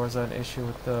that there was an issue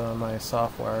with my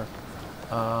software.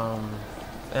 And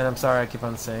I'm sorry I keep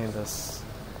on saying this.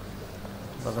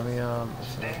 But let me,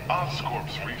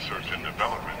 Oscorp's research and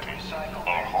development team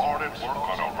are hard at work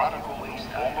on a radical new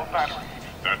form of battery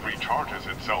that recharges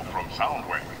itself from sound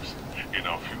waves. In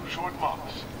a few short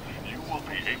months, you will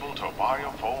be able to buy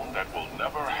a phone that will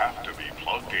never have to be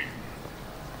plugged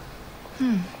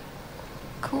in.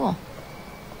 Cool.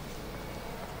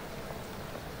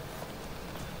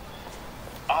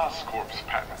 Oscorp's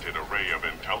patented array of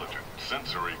intelligent,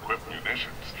 sensor-equipped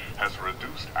munitions has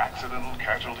reduced accidental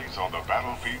casualties on the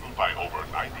battlefield by over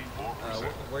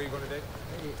 94%. Where are you going today?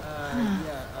 Hey,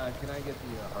 can I get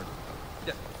the hard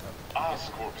disk? Yeah.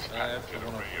 Oscorp's patented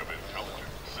array of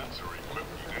intelligent,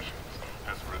 sensor-equipped munitions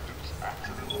has reduced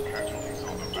accidental casualties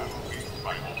on the battlefield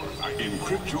by over 94%.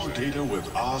 Encrypt your data with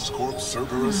Oscorp's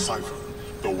Cerberus Cipher,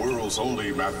 the world's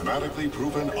only mathematically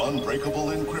proven unbreakable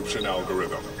encryption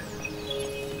algorithm.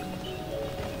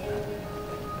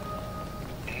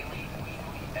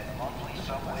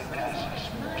 Subway passes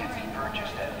can be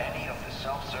purchased at any of the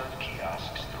self-serve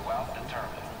kiosks throughout the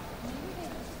terminal.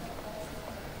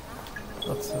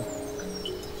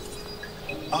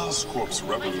 Oscorp's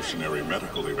revolutionary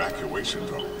medical evacuation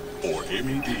drone, or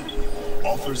MED,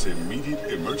 offers immediate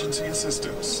emergency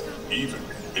assistance, even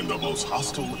in the most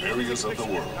hostile areas of the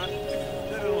world.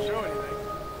 That don't show anything.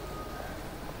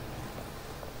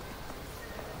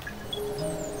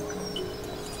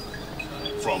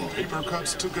 From paper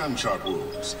cuts to gunshot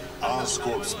wounds,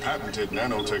 Oscorp's patented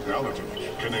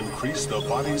nanotechnology can increase the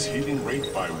body's healing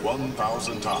rate by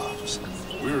 1,000 times.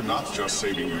 We're not just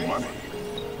saving you money,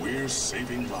 we're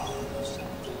saving lives.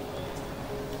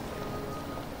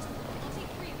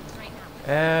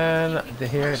 and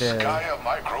here it is. Gaia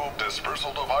microbe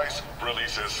dispersal device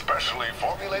releases specially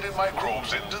formulated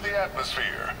microbes into the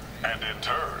atmosphere, and in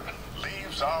turn,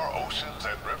 leaves our oceans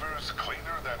and rivers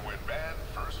cleaner than when man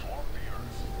first walked the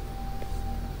earth.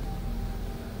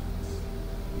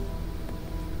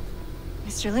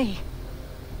 Mr. Lee.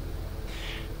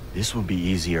 This will be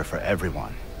easier for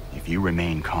everyone if you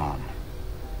remain calm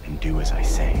and do as I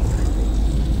say.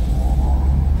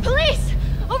 Police!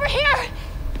 Over here!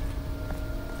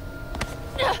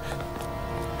 No!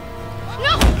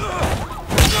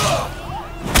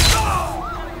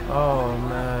 Oh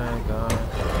my god.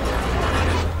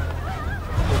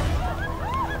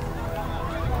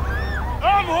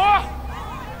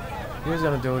 He was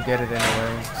gonna get it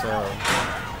anyway, so.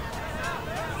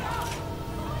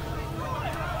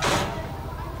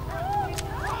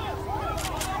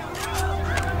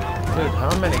 Dude,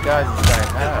 how many guys does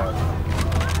this guy have?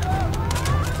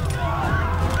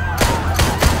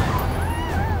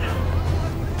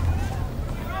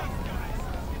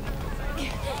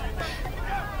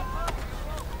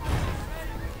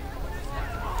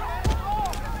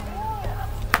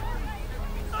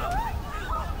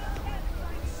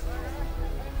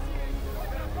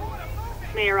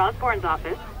 Mayor Osborne's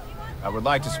office. I would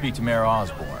like to speak to Mayor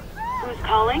Osborne. Who's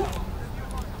calling?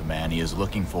 The man he is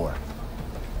looking for.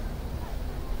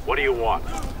 What do you want?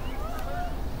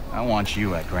 I want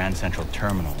you at Grand Central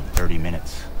Terminal in 30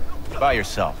 minutes. By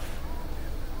yourself.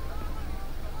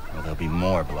 Or there'll be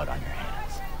more blood on your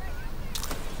hands.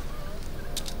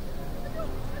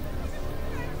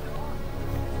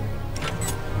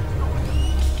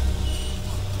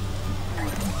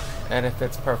 And it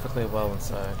fits perfectly well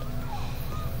inside.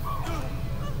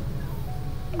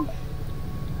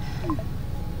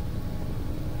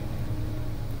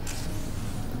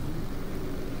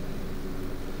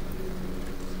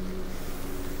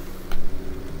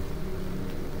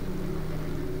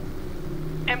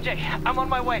 MJ, I'm on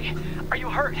my way. Are you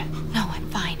hurt? No, I'm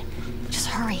fine. Just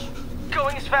hurry.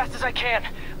 Going as fast as I can.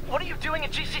 What are you doing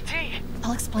at GCT?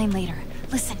 I'll explain later.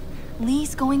 Listen,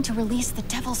 Lee's going to release the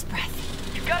Devil's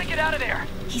Breath. You gotta get out of there.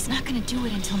 He's not gonna do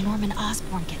it until Norman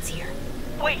Osborn gets here.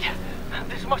 Wait,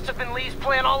 this must have been Lee's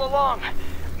plan all along.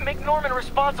 Make Norman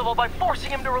responsible by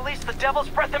forcing him to release the Devil's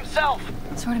Breath himself.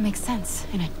 Sort of makes sense,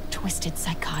 in a twisted,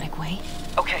 psychotic way.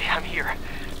 Okay, I'm here.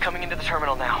 Coming into the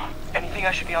terminal now. Anything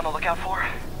I should be on the lookout for?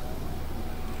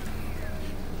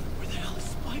 Where the hell is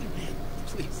Spider-Man?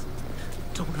 Please,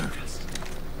 don't hurt us.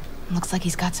 Looks like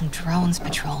he's got some drones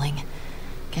patrolling.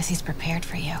 Guess he's prepared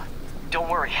for you. Don't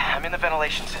worry, I'm in the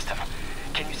ventilation system.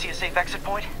 Can you see a safe exit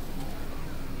point?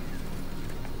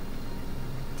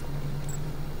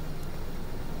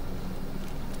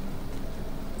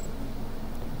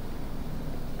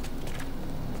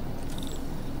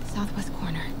 Southwest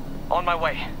corner. On my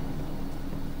way.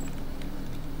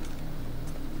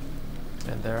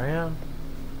 And there I am.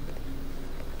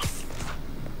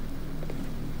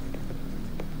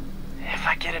 If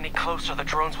I get any closer, the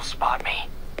drones will spot me.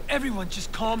 Everyone,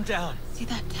 just calm down. See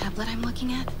that tablet I'm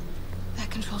looking at?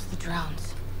 That controls the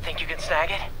drones. Think you can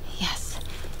snag it? Yes,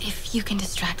 if you can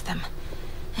distract them.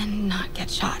 And not get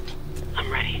shot. I'm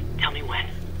ready. Tell me when.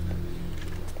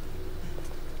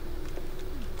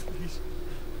 Please,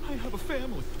 I have a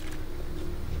family.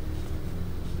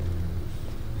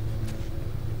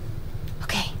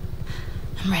 Okay,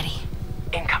 I'm ready.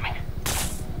 Incoming.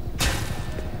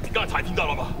 你刚才听到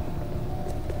了吗？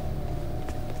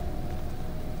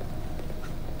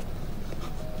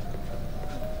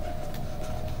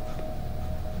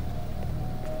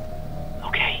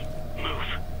 Okay, move.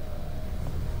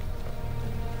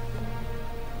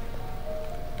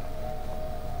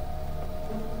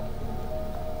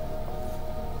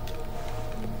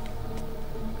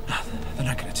 They're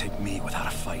not gonna take me without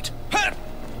a fight.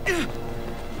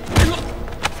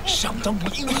 想当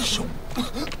英雄。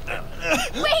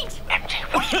 Wait! MJ,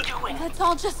 what are you doing? Let's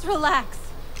all just relax.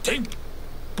 停，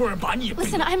不然把你也毙了。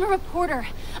 Listen, I'm a reporter.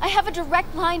 I have a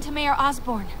direct line to Mayor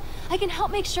Osborn. I can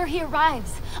help make sure he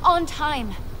arrives on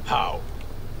time. How?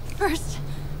 First,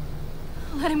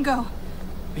 let him go.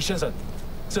 李先生，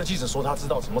这记者说他知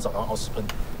道怎么找到奥斯喷。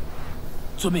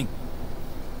遵命。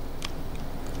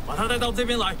把他带到这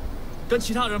边来，跟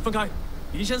其他人分开。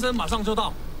李先生马上就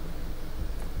到。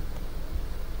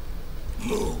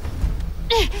Move.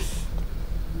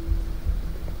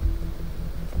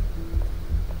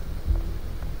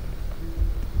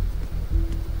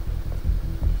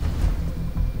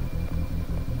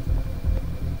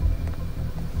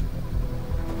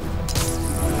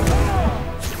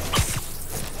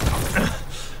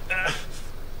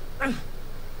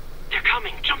 They're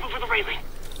coming. Jump over the railing.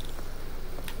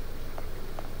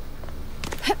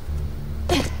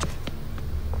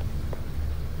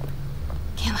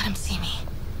 Can't let him see me.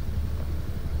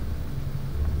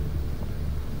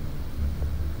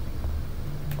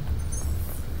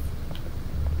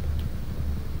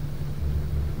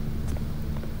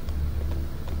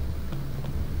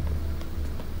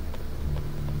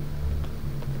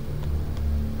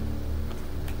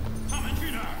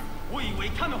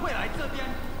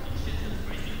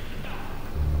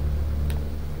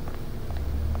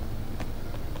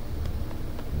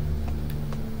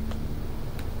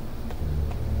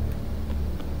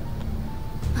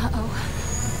 Uh-oh.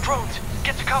 Drones,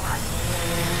 get to cover.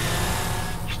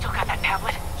 You still got that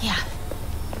tablet? Yeah.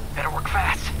 Better work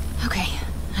fast. Okay,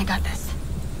 I got this.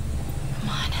 Come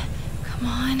on. Come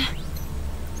on.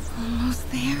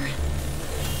 Almost there.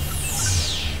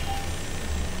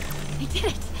 I did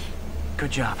it.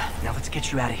 Good job. Now let's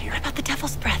get you out of here. What about the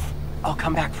Devil's Breath? I'll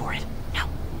come back for it. No.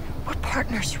 We're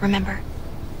partners, remember?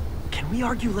 Can we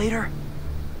argue later?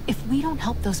 If we don't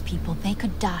help those people, they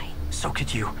could die. So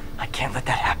could you. I can't let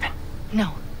that happen.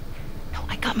 No. No,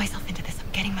 I got myself into this.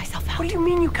 I'm getting myself out. What do you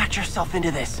mean you got yourself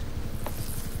into this?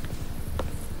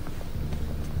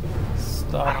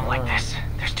 Stop. I don't like this.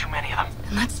 There's too many of them.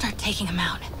 Then let's start taking them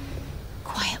out.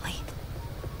 Quietly.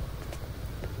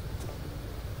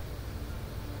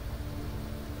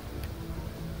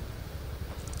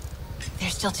 They're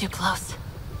still too close.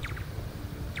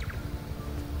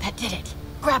 That did it.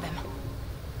 Grab him.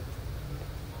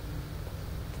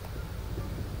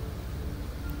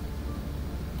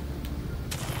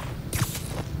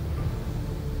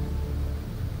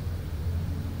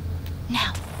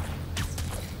 Now.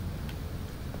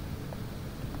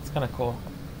 It's kind of cool.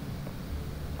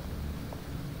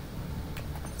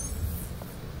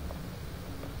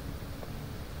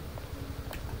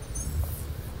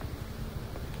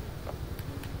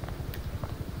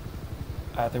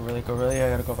 I have to really go, I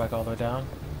gotta go back all the way down.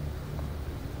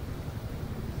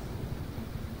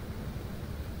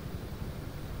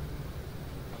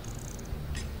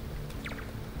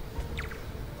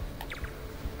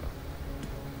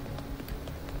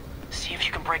 See if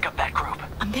you can break up that group.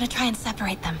 I'm gonna try and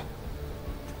separate them.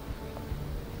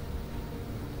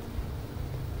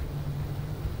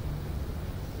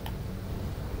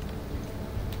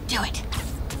 Do it.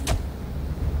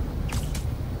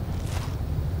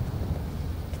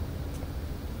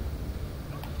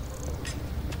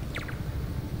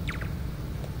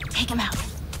 Take him out.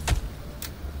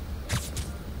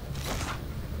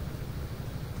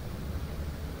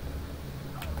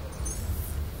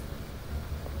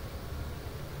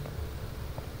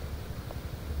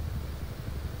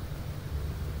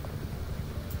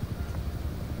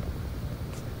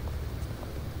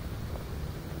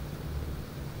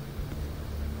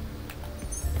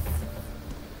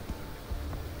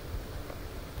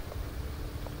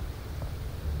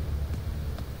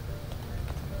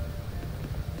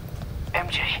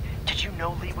 MJ, did you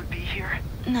know Lee would be here?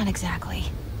 Not exactly.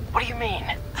 What do you mean?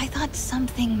 I thought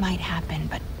something might happen,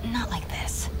 but not like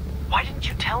this. Why didn't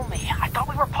you tell me? I thought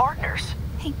we were partners.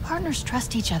 Hey, partners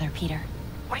trust each other, Peter.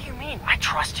 What do you mean? I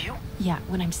trust you? Yeah,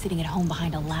 when I'm sitting at home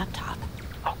behind a laptop.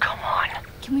 Oh, come on.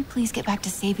 Can we please get back to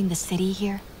saving the city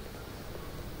here?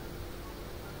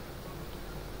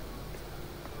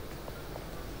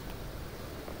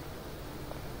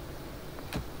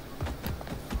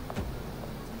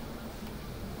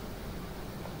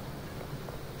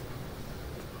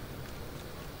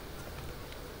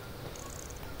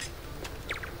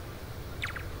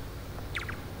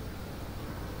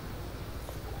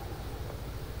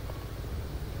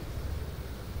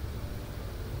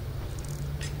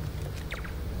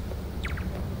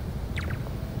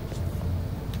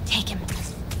 Take him.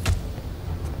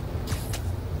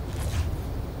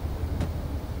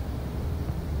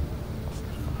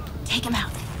 Take him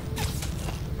out.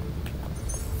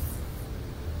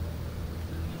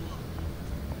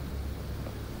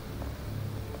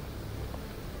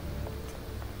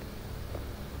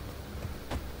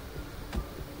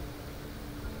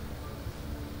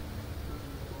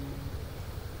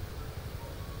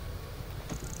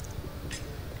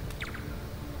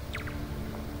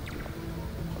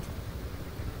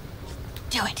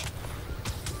 Do it.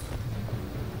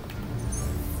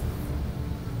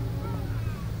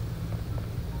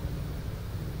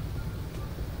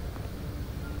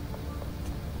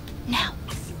 Now.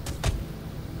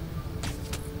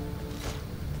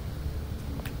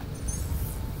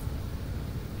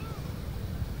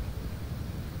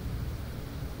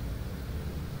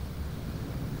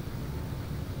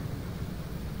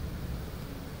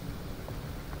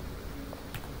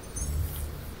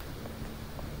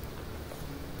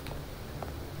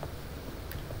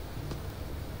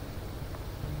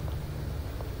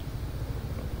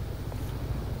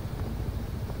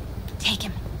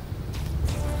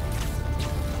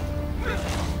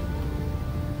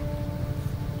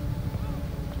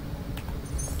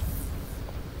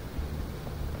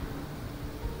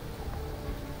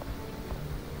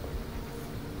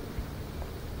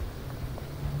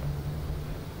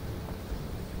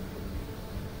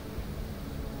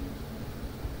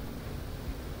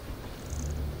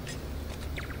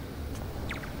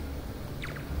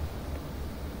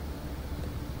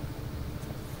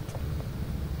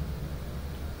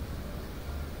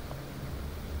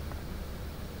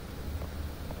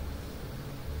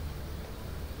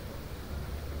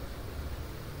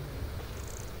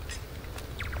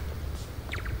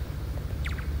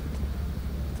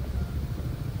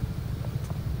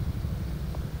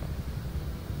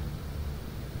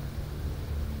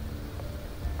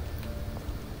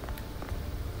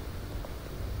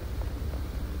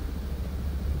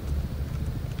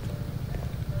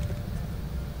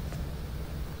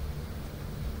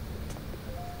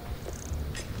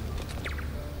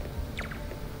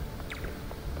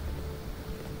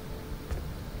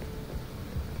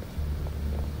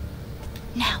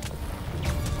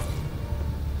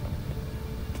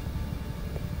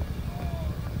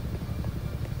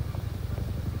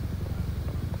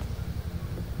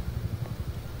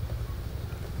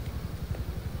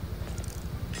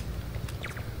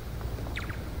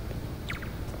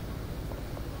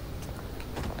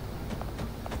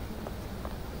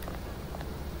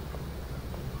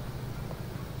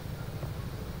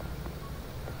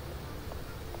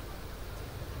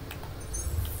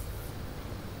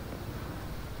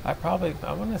 I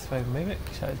want to say, maybe,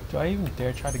 do I even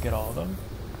dare try to get all of them?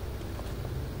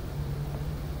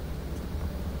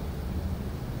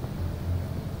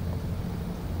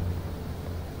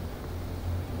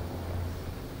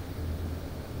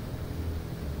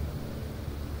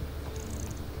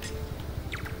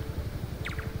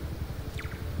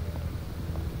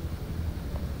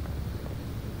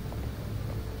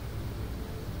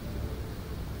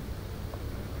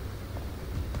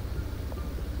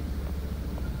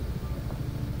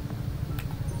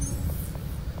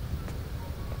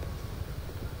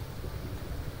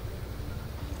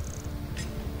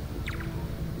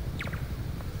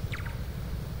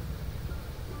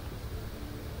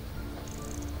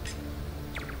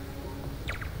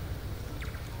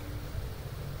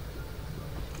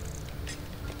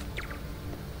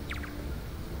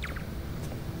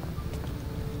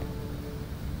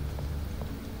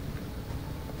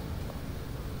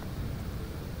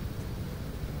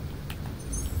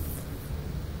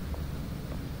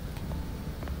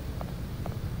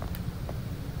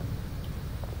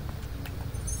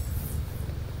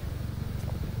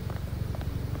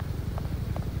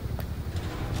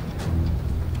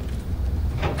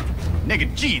那个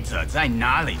记者在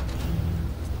哪里？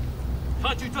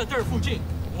他就在这儿附近，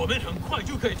我们很快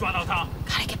就可以抓到他。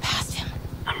Gotta get past him.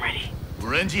 I'm ready. 无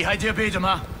人机还接备着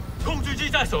吗？控制机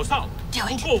在手上。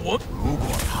如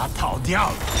果他逃掉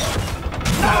了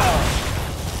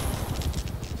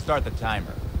 ，Start the timer.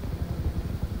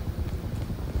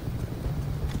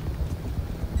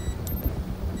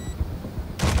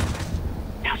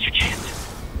 Now's your chance.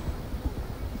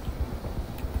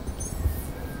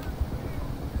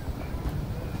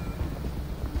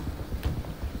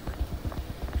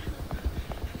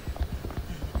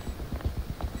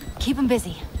 Keep him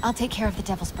busy. I'll take care of the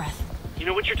Devil's Breath. You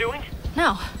know what you're doing?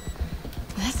 No.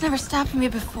 That's never stopped me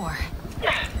before.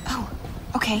 Oh,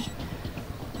 okay.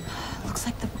 Looks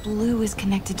like the blue is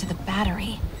connected to the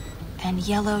battery, and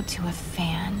yellow to a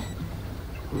fan.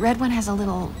 Red one has a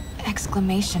little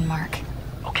exclamation mark.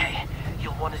 Okay,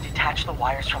 you'll want to detach the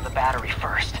wires from the battery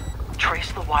first.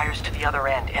 Trace the wires to the other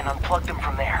end and unplug them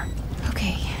from there.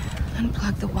 Okay,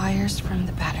 unplug the wires from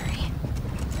the battery.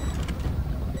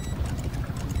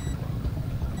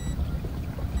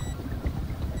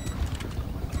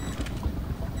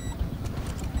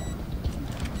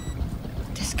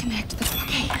 Disconnect the...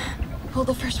 Okay, pull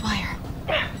the first wire.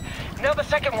 Now the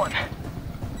second one.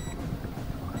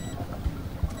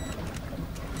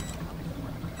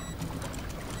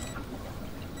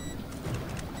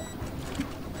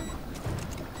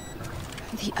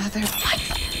 The other... What?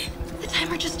 The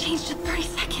timer just changed to 30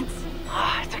 seconds.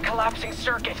 It's a collapsing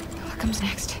circuit. What comes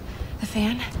next? The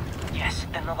fan? Yes,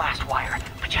 then the last wire.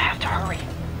 But you have to hurry.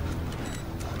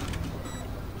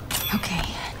 Okay,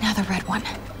 now the red one.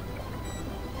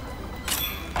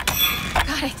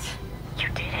 Got it. You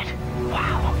did it.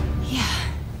 Wow. Yeah.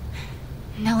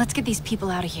 Now let's get these people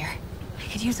out of here.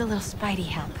 I could use a little Spidey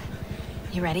help.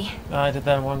 You ready? Oh, I did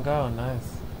that in one go.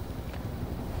 Nice.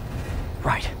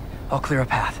 Right. I'll clear a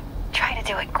path. Try to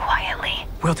do it quietly.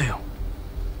 Will do.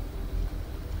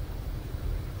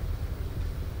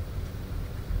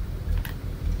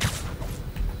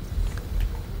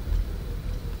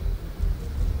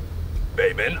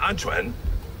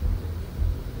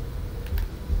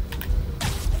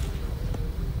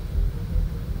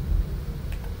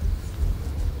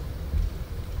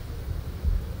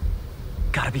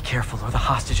 Gotta be careful or the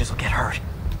hostages will get hurt.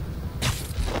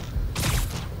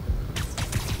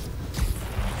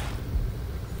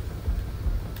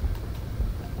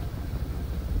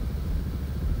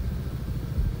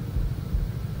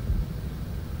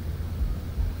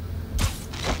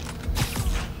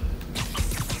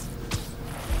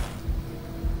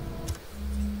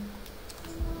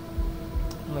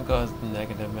 I'm gonna go as the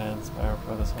negative man Spyro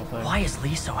for this whole thing. Why is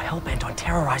Lee so hell-bent on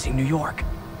terrorizing New York?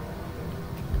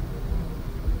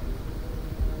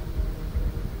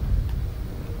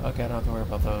 Okay, I don't have to worry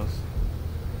about those.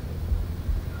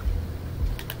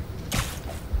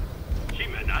 新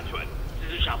门安全，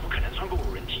至少不可能穿过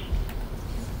无人机。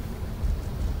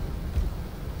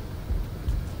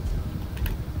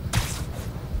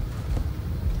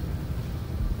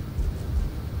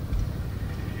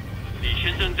李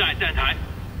先生在站台，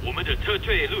我们的撤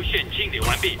退路线清理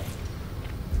完毕。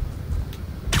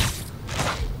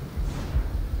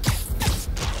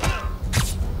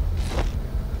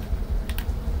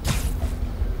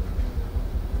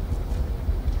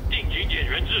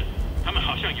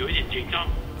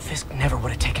 Fisk never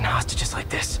would have taken hostages like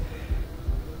this.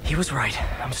 He was right.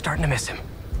 I'm starting to miss him.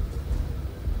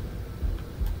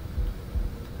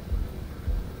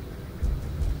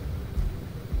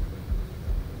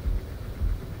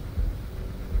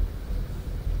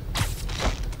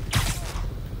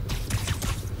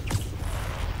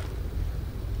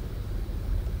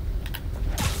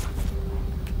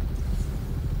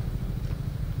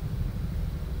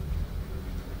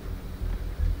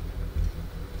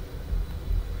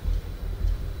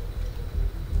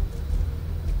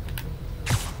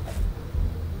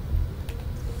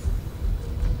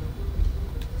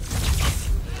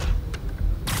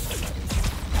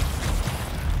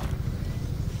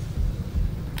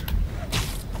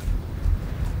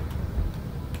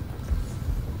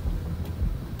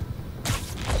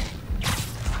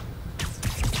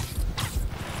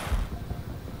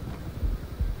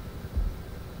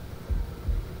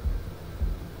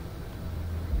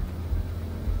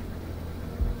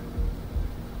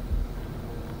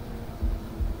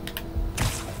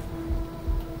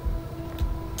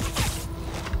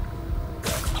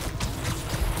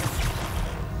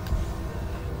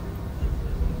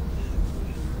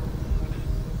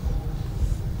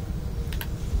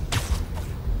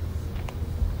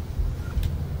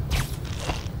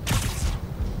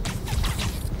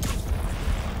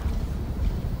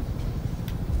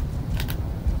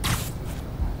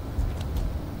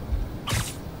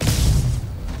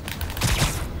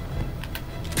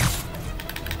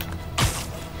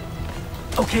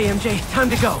 Okay, MJ, time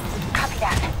to go. Copy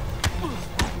that.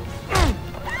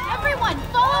 Everyone,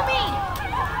 follow me!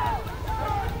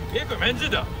 别鬼门子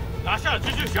的，拿下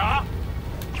蜘蛛侠！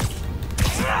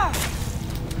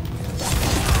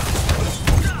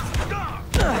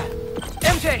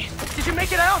 MJ, did you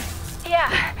make it out? Yeah,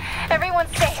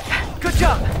 everyone's safe. Good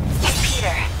job. Hey,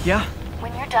 Peter. Yeah?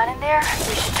 When you're done in there,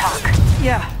 we should talk.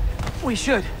 Yeah, we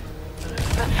should.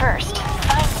 But first,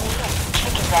 find me and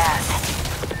kick his ass.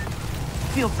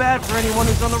 Feel bad for anyone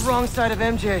who's on the wrong side of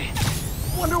MJ.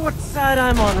 Wonder what side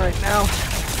I'm on right now.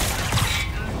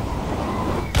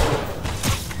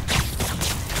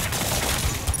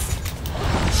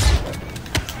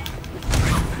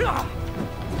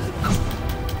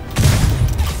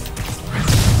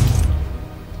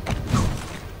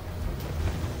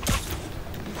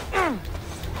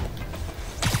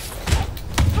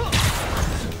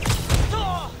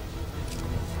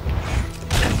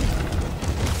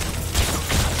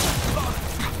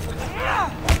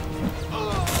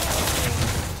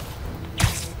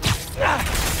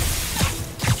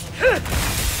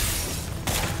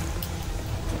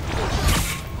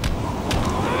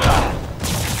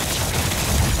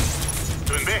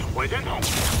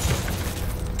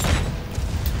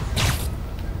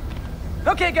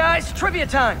 Okay, guys, trivia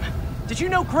time. Did you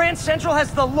know Grand Central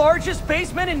has the largest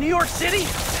basement in New York City?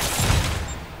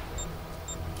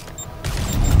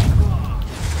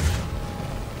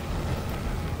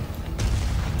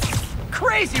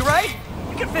 Crazy, right?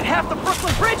 You can fit half the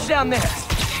Brooklyn Bridge down there.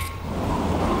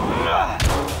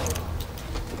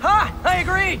 Ha! I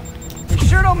agree. They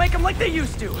sure don't make them like they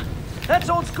used to. That's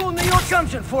old school New York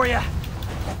gumption for you.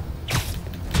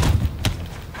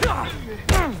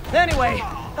 Anyway,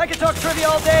 I could talk trivia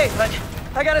all day, but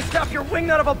I gotta stop your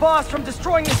wingnut of a boss from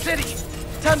destroying the city.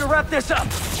 Time to wrap this up.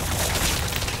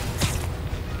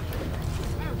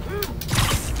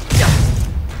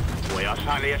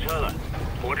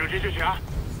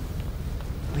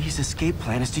 Lee's escape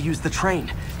plan is to use the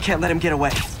train. Can't let him get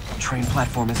away. Train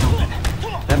platform is open.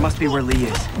 That must be where Lee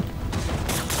is.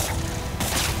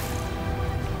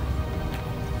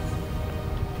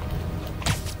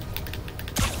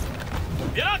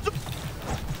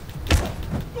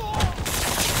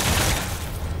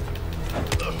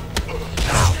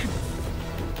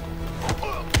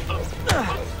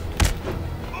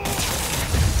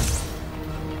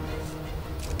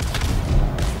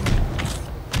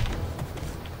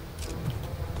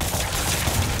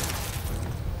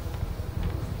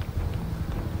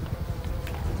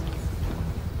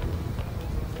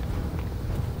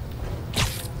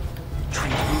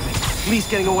 Lee's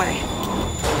getting away.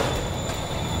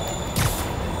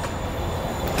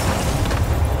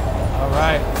 All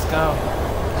right, let's go.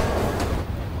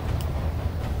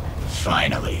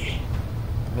 Finally.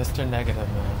 Mr. Negative,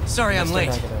 man. Sorry I'm Mr. late.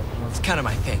 Negative. It's kind of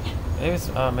my thing. Maybe it's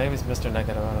Mr.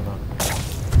 Negative, I don't know.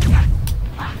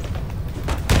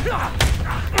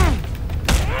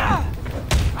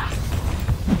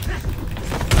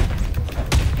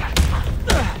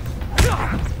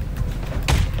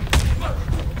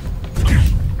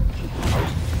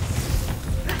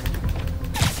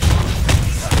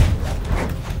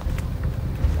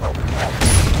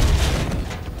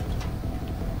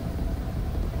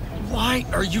 Why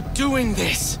are you doing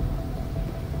this?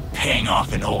 Paying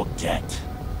off an old debt.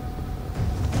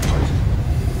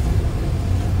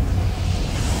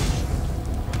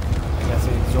 I guess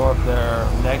he absorbed their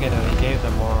negative and gave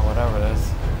them more, whatever it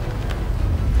is.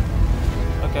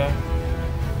 Okay.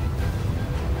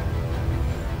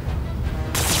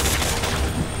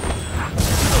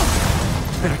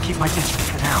 Better keep my distance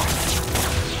for now.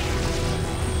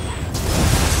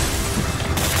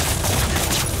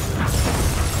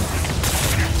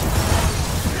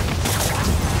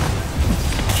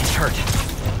 He's hurt.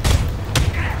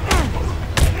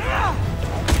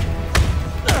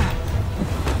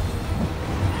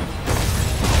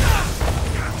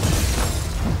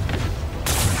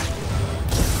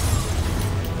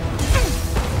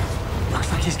 Looks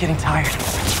like he's getting tired.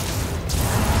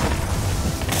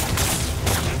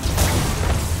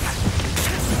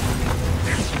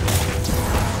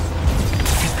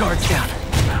 Guards down.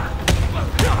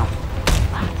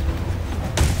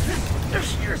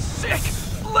 You're sick.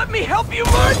 Let me help you,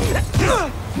 Martin.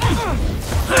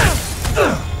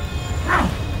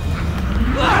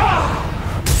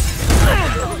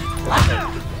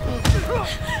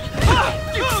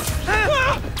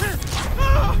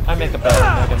 I make a better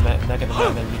negative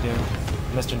man than you do,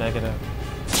 Mr. Negative.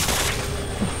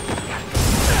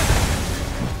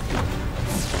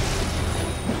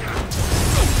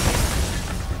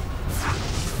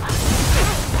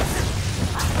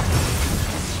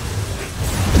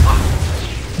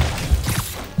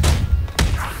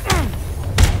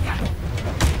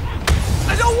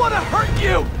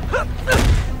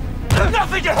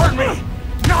 nothing to hurt me!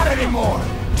 Not anymore!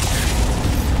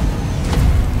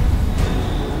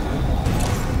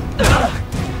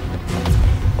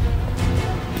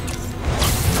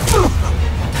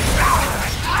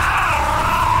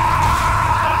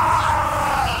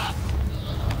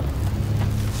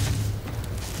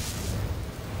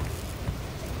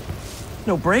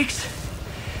 No brakes?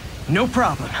 No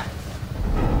problem.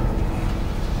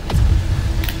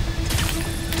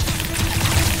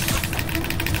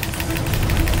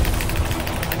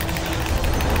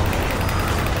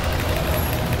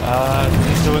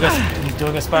 He's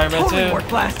doing a Spider-Man totally too.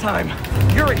 worked last time.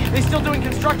 Yuri, they still doing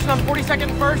construction on 42nd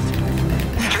and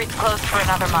 1st? Street's closed for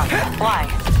another month. Why?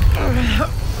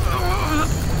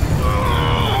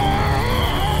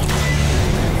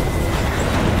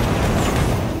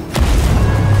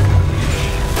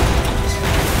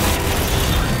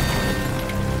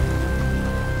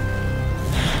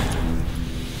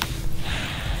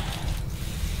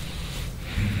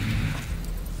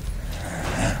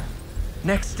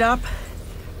 Next stop,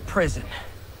 prison.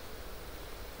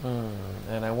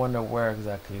 And I wonder where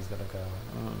exactly he's gonna go.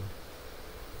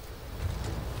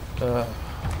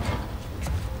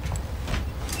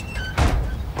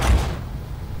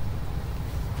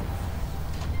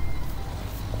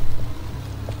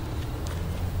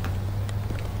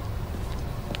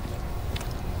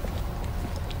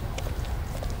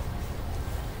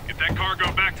 Get that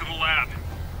cargo back to the lab.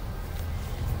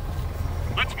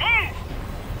 Let's move!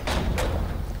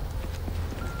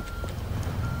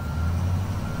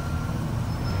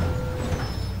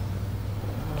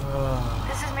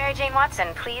 This is Mary Jane Watson.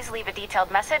 Please leave a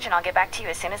detailed message and I'll get back to you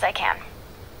as soon as I can.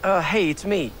 Hey, it's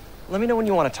me. Let me know when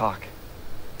you want to talk.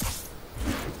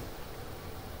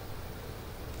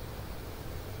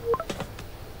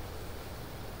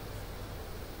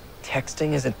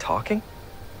 Texting isn't talking?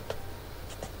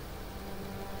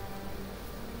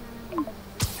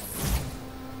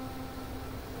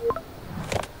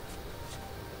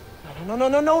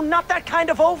 No, not that kind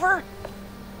of over!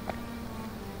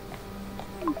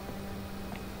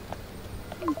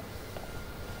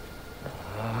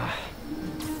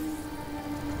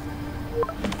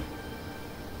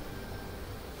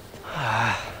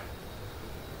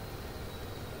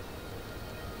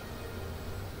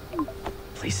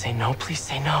 Please say no, please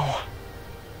say no.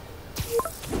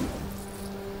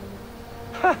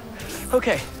 Huh.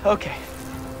 Okay.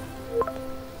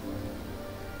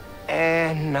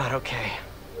 And not okay.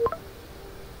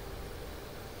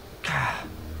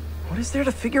 What is there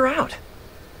to figure out?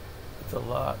 It's a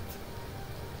lot.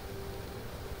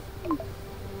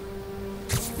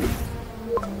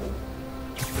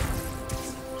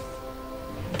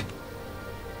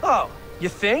 Oh, you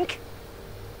think?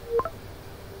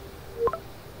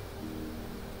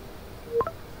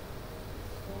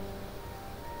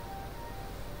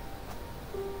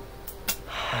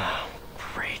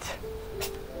 Great.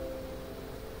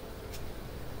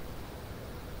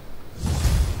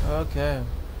 Okay.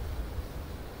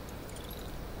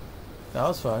 That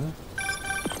was fun.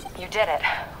 You did it.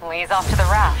 Lee's off to the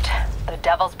raft. The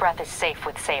Devil's Breath is safe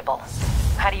with Sable.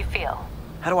 How do you feel?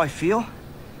 How do I feel?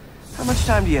 How much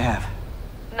time do you have?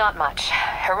 Not much.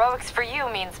 Heroics for you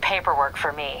means paperwork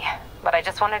for me. But I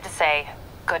just wanted to say,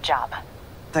 good job.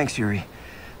 Thanks, Yuri.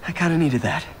 I kinda needed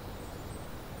that.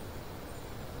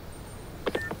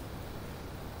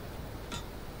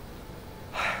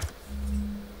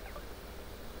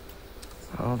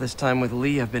 All this time with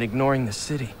Lee, I've been ignoring the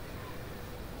city.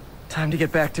 Time to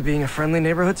get back to being a friendly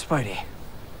neighborhood Spidey.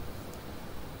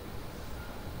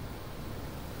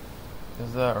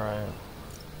 Is that right?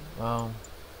 Well,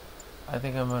 I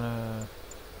think I'm gonna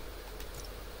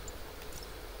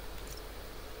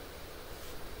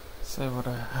say what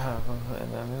I have,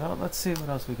 and then let's see what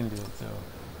else we can do too.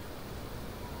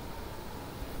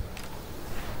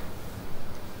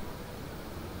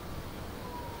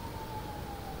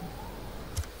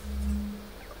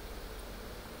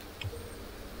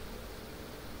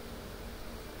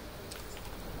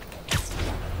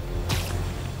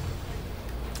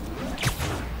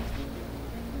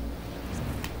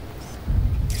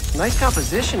 Nice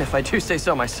composition, if I do say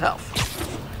so myself.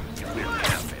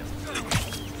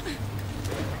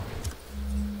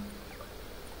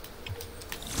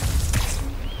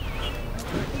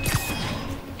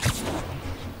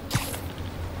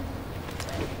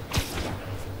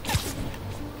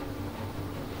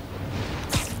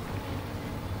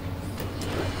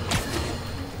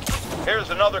 Here's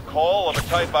another call of a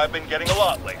type I've been getting a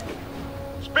lot lately.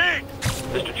 Speak!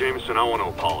 Mr. Jameson, I want to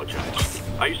apologize.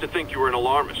 I used to think you were an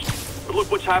alarmist, but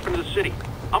look what's happened to the city.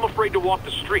 I'm afraid to walk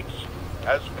the streets.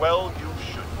 As well you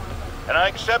should. And I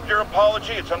accept your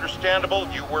apology. It's understandable.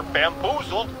 You were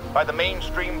bamboozled by the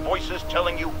mainstream voices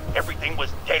telling you everything was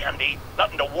dandy,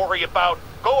 nothing to worry about.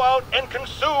 Go out and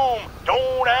consume.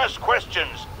 Don't ask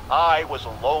questions. I was a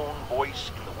lone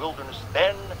voice in the wilderness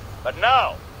then, but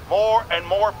now more and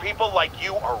more people like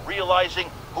you are realizing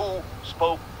who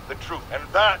spoke the truth. And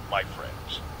that, my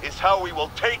friends, is how we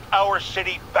will take our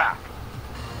city back.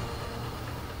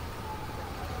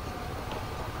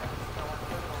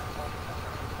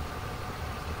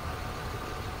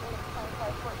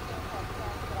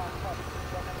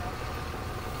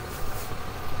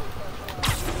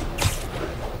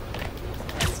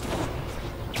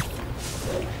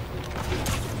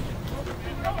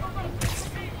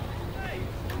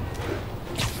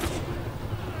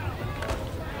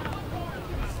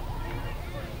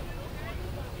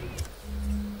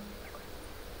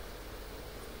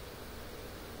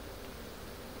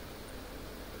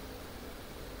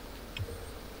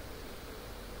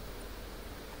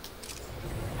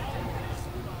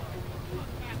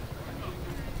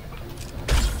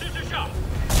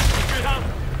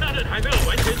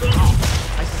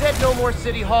 I said no more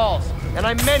city halls, and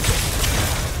I meant it.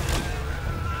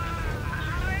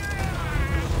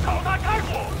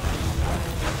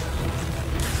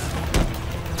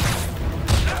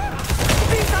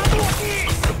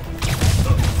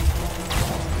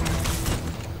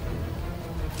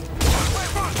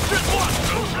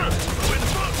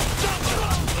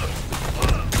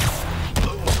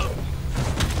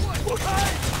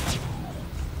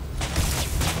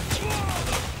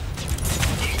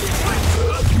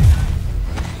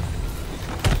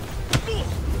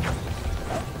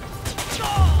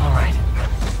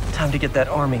 Time to get that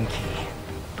arming key.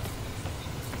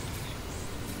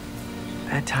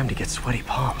 Bad time to get sweaty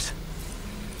palms.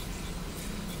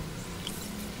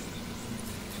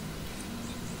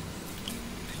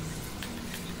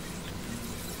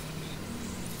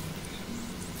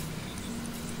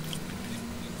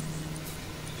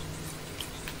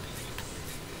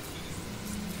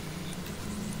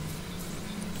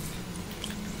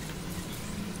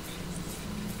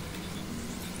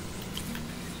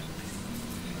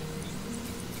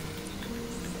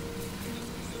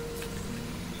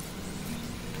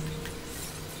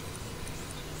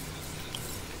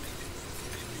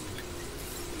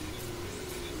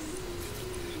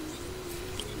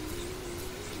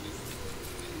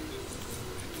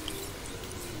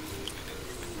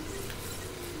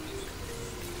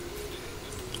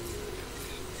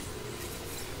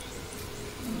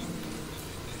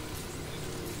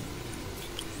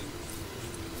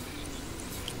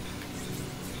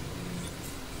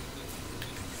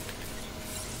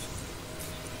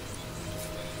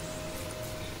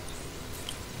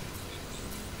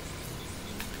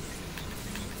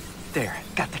 There,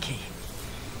 got the key.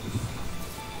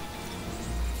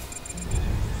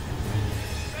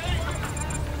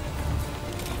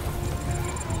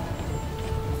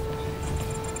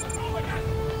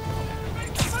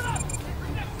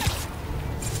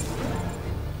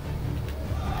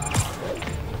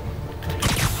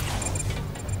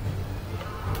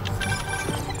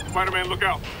 Spider-Man, look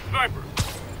out! Sniper!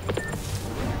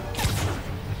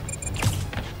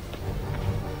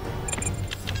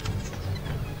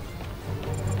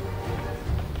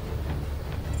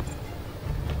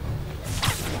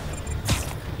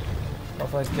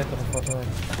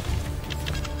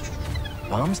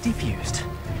 Bombs defused.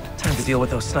 Time to deal with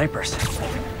those snipers.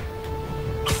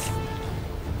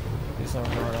 He's not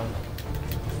going around.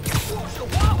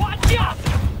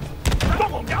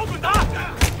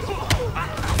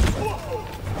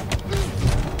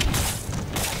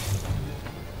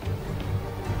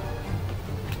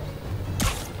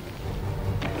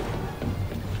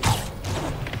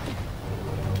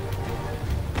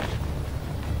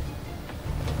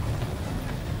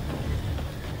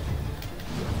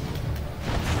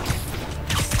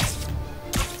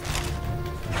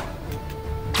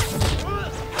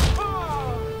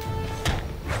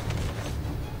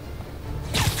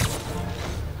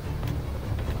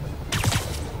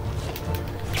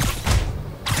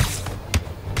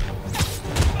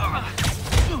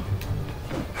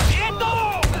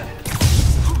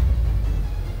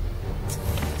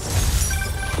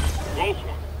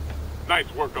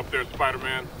 Nice work up there,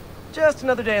 Spider-Man. Just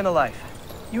another day in the life.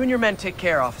 You and your men take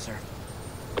care, officer.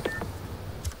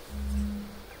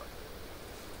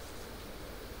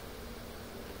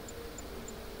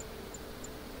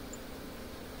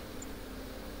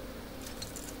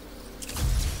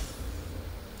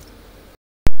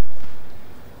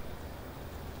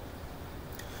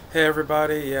 Hey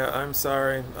everybody, yeah, I'm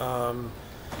sorry.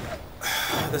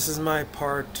 this is my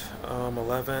part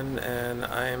 11, and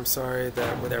I am sorry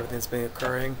that with everything that's been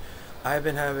occurring, I've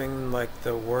been having like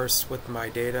the worst with my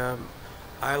data.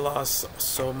 I lost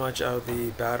so much out of the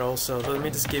battle, so let me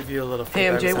just give you a little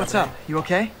feedback. Hey MJ, what's up? You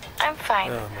okay? I'm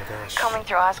fine. Oh my gosh. Combing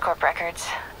through Oscorp records.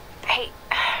 Hey,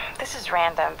 this is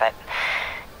random, but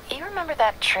you remember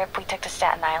that trip we took to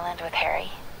Staten Island with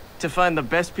Harry? To find the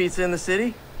best pizza in the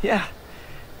city? Yeah.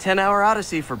 10-hour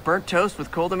odyssey for burnt toast with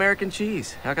cold American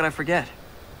cheese. How could I forget?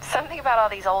 Something about all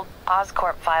these old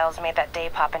Oscorp files made that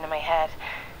day pop into my head.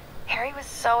 Harry was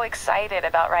so excited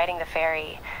about riding the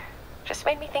ferry. Just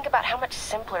made me think about how much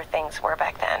simpler things were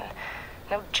back then.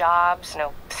 No jobs,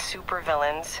 no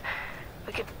supervillains.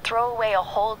 We could throw away a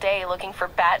whole day looking for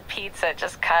bad pizza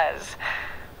just 'cause.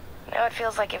 Now it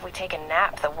feels like if we take a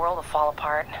nap, the world will fall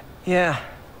apart. Yeah,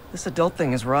 this adult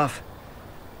thing is rough.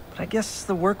 But I guess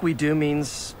the work we do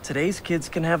means today's kids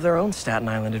can have their own Staten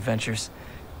Island adventures.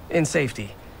 In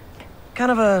safety. Kind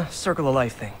of a circle of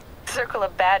life thing. Circle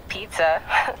of bad pizza.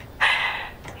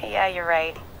 Yeah, you're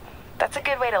right. That's a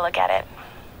good way to look at it.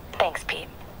 Thanks, Pete.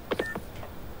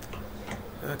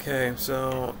 Okay,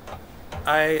 so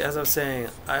as I was saying,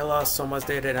 I lost so much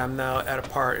data and I'm now at a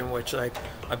part in which, like,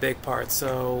 a big part.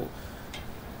 So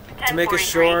to make it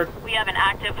short, we have an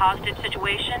active hostage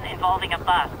situation involving a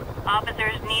bus.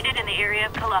 Officers needed in the area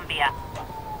of Columbia.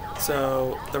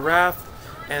 So the raft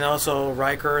and also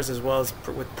Rikers, as well as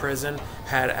with prison,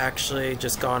 had actually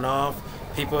just gone off.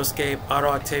 People escaped. Otto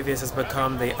Octavius has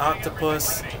become the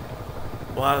octopus.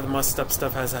 A lot of the messed up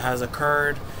stuff has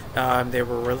occurred. They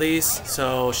were released.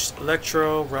 So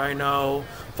Electro, Rhino,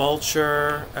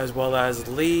 Vulture, as well as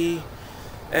Lee,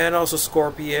 and also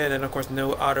Scorpion, and of course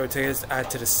no Otto Octavius add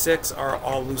to the 6 are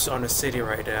all loose on the city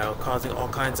right now, causing all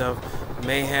kinds of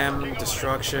mayhem,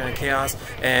 destruction, and chaos.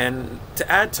 And to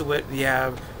add to it, we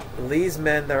have Lee's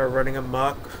men that are running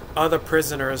amok, other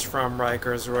prisoners from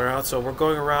Rikers run out, so we're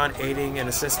going around aiding and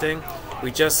assisting. We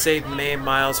just saved May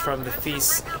Miles from the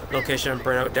feast location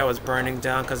that was burning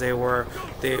down because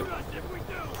the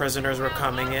prisoners were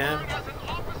coming in.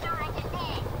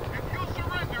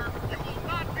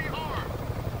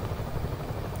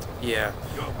 Yeah.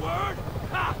 Your word?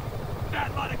 Ha!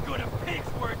 That lot of good a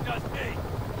pig's word does me.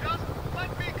 Just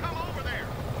let me come over there.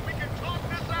 We can talk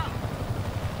this out.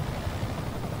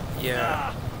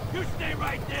 Yeah. You stay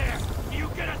right there. You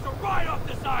get us a ride off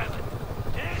this island.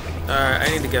 Alright, I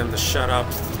need to get them to shut up.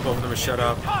 Both of them to shut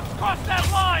up. Cops cross that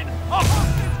line. I'll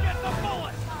get the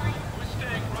bullet. We're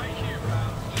staying right here, pal.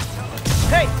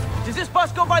 Hey, does this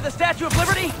bus go by the Statue of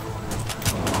Liberty?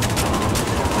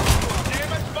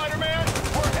 Damn it, Spider-Man!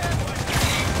 We're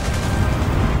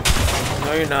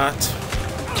No, you're not.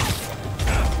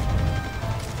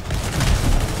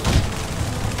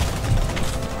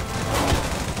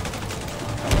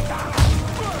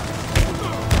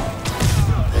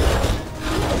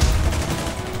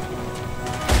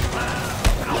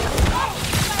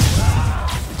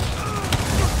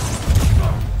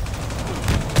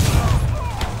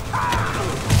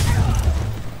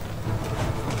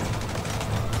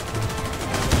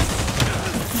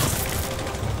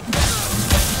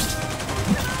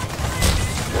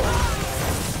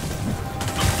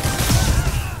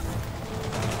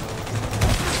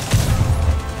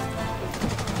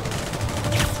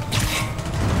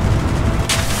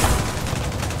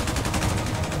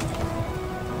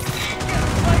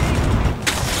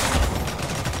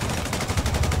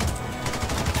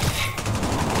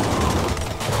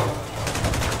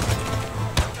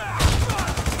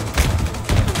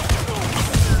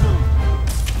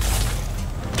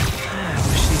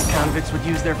 Would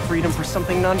use their freedom for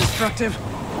something non-destructive,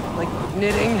 like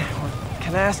knitting or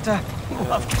canasta.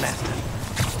 Love canasta.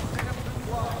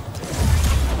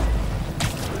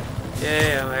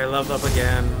 Yeah, I leveled up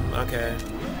again. Okay.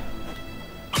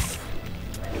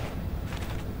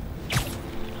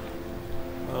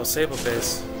 Oh, Sable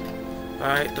Base.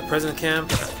 Alright, the prison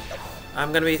camp.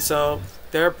 I'm gonna be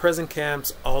there are prison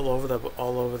camps all over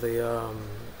the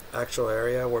actual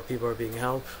area where people are being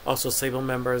held. Also, Sable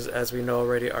members, as we know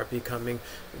already, are becoming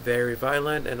very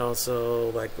violent and also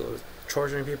like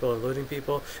torturing people and looting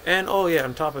people. And oh yeah,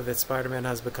 on top of it, Spider-Man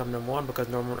has become #1 because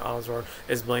Norman Osborn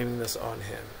is blaming this on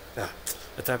him.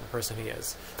 The type of person he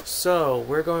is. So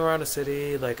we're going around the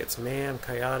city like it's mayhem,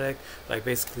 chaotic, like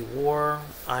basically war.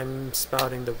 I'm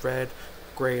spouting the red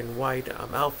gray and white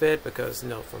outfit because, you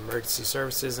know, for emergency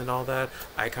services and all that.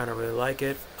 I kind of really like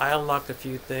it. I unlocked a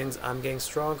few things. I'm getting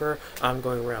stronger. I'm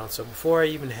going around. So before I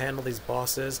even handle these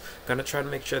bosses, I'm going to try to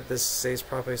make sure this saves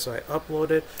properly, so I upload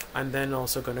it. I'm then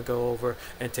also going to go over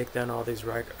and take down all these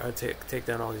take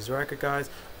down all these record guys,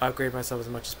 upgrade myself as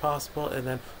much as possible, and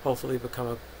then hopefully become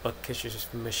a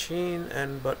buck-kissers machine,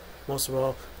 but most of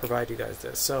all, provide you guys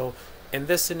this. So in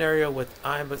this scenario with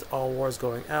all wars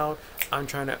going out, I'm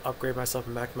trying to upgrade myself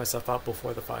and max myself out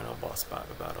before the final boss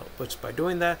battle, which by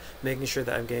doing that, making sure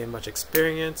that I'm gaining much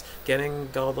experience, getting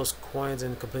all those coins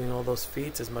and completing all those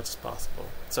feats as much as possible.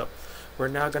 So we're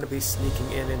now going to be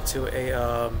sneaking into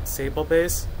a Sable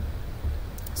base.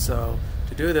 So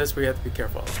to do this, we have to be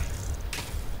careful.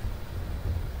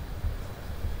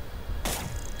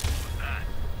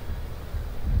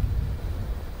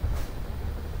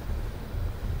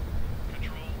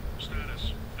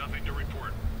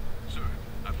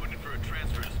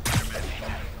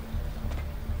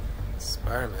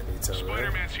 Spider-Man needs over.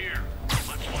 Spider-Man's here. Let's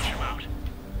watch him out.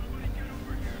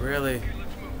 Really?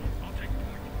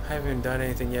 I haven't even done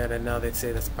anything yet, and now they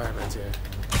say that Spider-Man's here.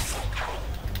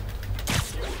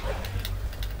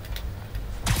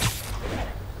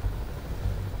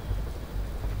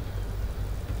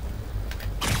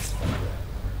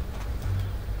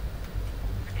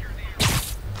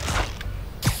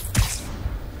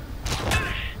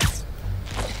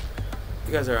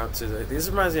 You guys are up to this. This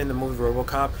reminds me in the movie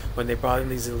RoboCop when they brought in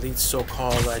these elite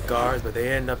so-called like guards, but they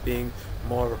end up being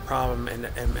more of a problem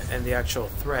and the actual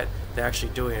threat than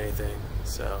actually doing anything.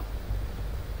 So.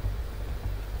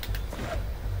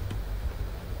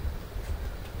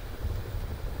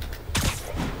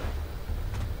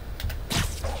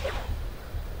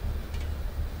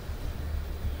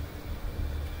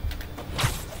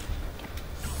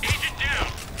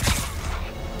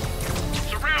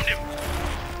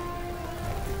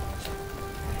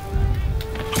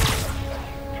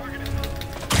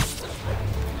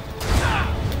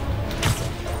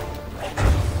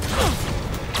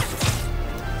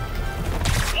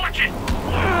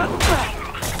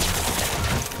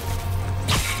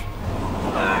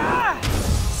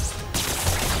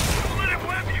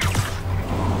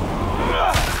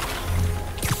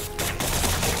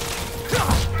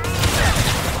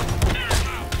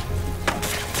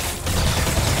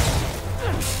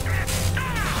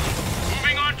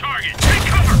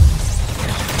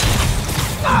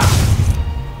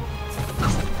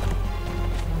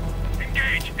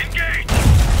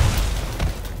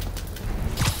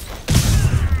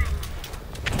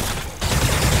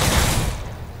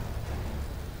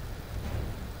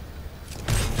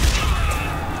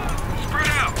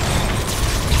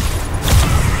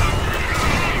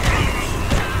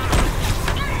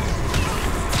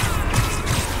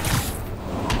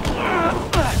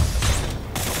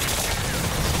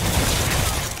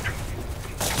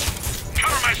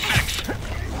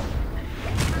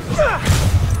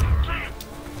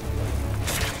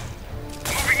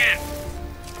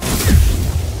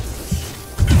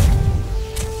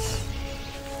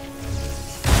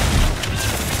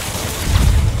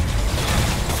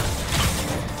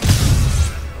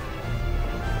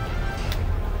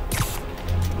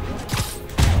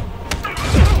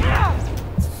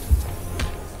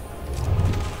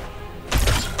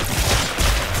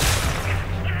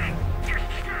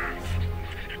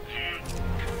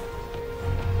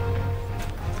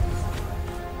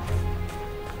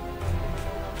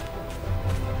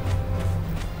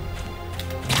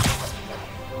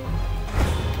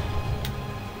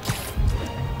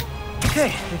 Okay,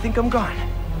 I think I'm gone.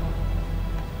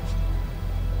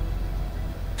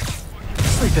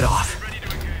 Sleep it off.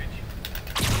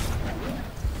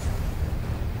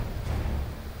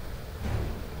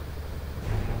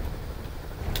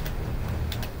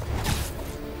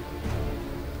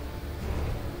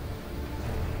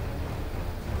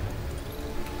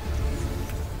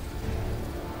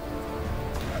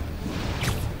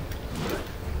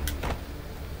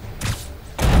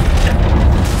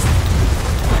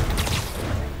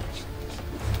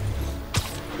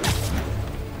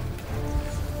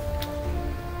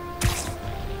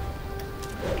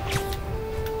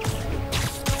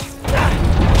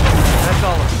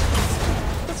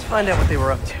 Find out what they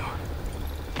were up to.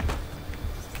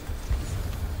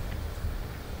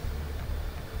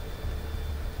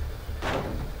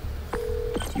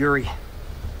 Yuri,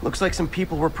 looks like some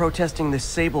people were protesting this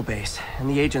Sable base, and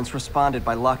the agents responded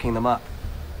by locking them up.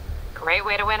 Great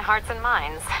way to win hearts and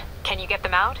minds. Can you get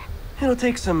them out? It'll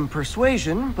take some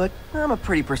persuasion, but I'm a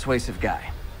pretty persuasive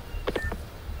guy.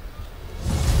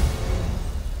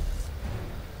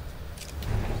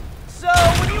 So,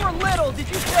 when you were little, Asshole, did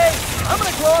you say I'm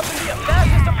gonna grow up and be a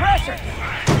fascist oppressor?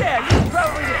 Yeah, you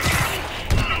probably did.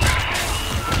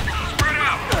 Spread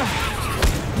out!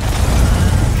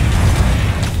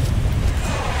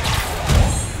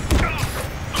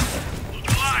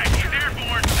 Alive, he's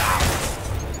airborne!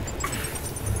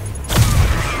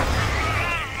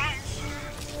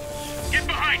 Get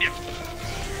behind him!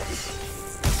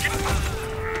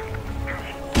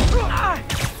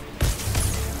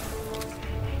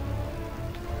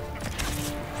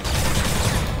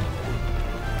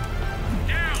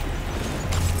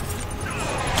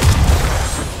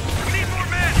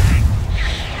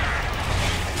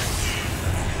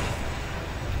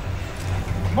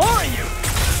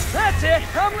 That's it!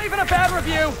 I'm leaving a bad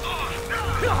review!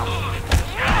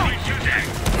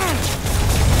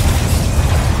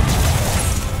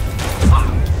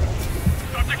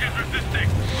 Subject is resisting!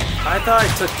 I thought I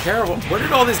took care of them. Where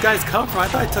did all these guys come from? I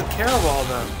thought I took care of all of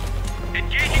them.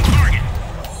 Engaging target!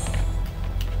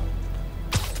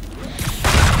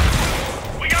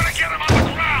 We gotta get him on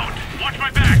the ground! Watch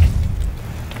my back!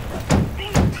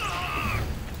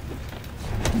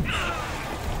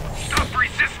 Stop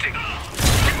resisting!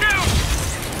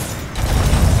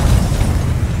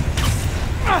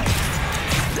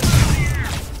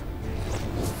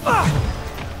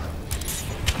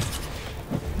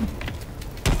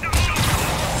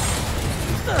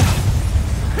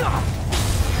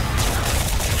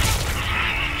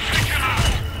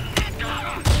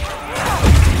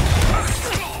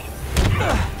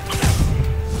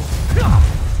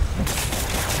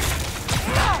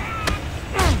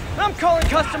 I'm calling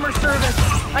customer service.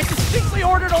 I distinctly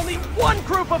ordered only one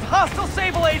group of hostile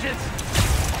Sable agents.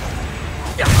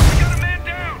 We got a man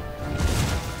down!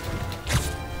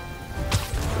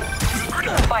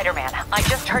 Spider-Man, I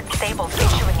just heard Sable's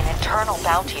issuing an internal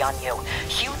bounty on you.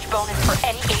 Huge bonus for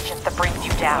any agent that brings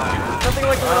you down. Something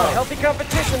like a little healthy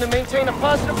competition to maintain a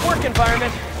positive work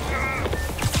environment.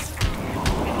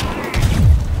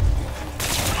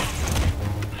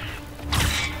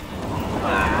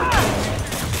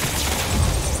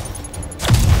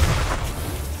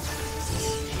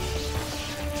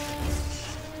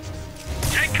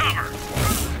 Take cover!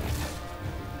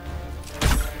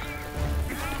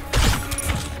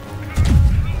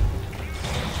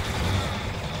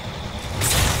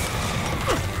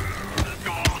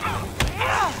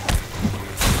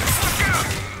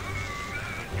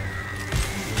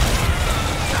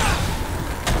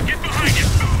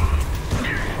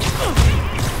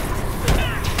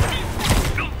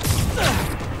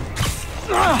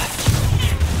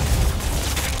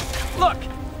 Look,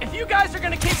 if you guys are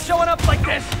gonna keep showing up like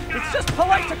this, it's just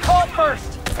polite to call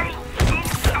first. What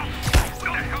the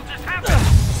hell just happened?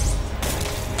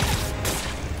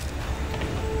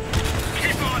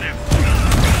 Keep on him!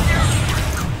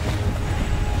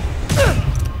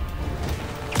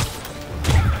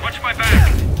 Watch my back!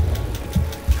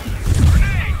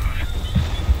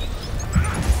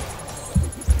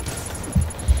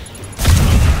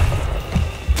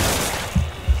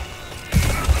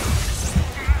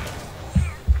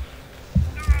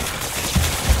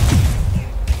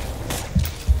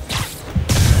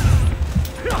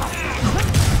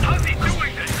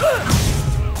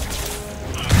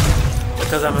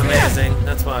 Because I'm amazing,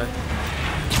 that's why.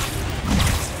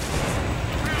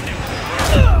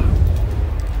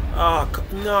 Oh,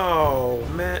 no,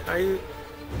 man, are you...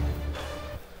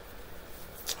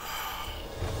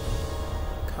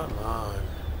 Come on.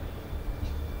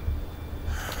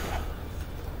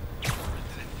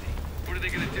 What are they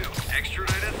gonna do?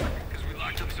 Extradite us? Because we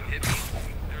locked up some hippies?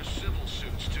 They're civil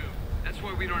suits, too. That's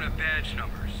why we don't have badge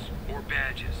numbers. Or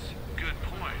badges. Good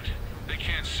point. They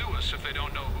can't sue us if they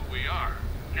don't know who we are.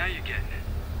 Now you're getting it.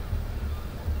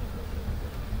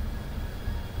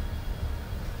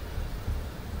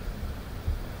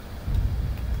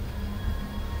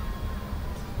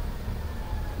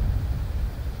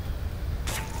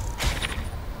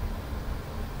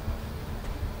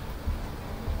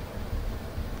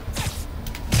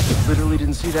 Literally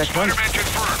didn't see that coming. Spider-Man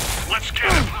confirmed. Let's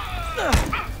get him.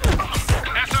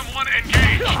 SM1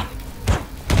 engaged.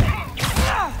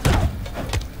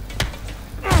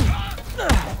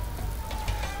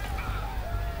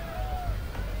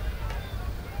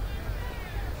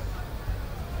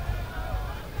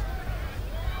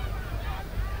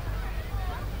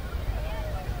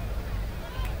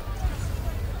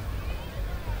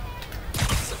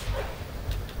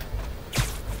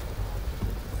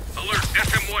 Alert,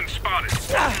 SM1 spotted.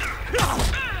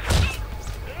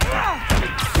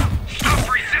 Stop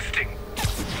resisting.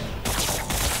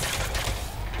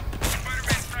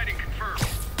 Spider-Man sighting confirmed.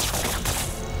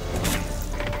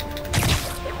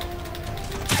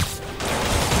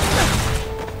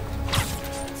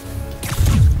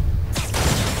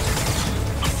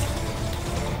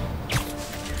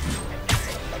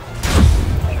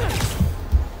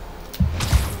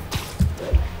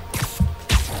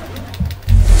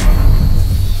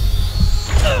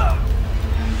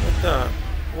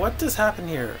 just happened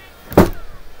here?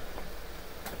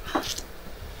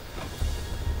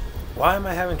 Why am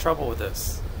I having trouble with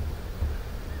this?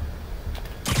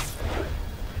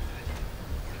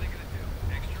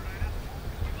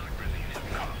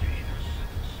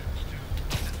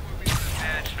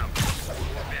 Badge numbers or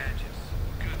badges.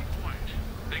 Good point.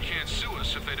 They can't sue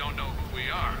us if they don't know who we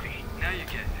are. Now you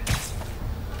get it.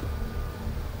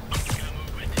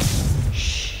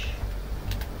 Shh.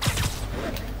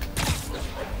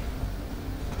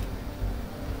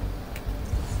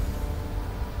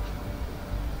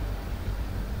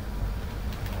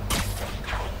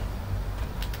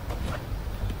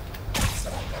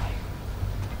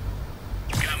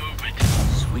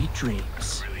 Sweet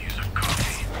dreams.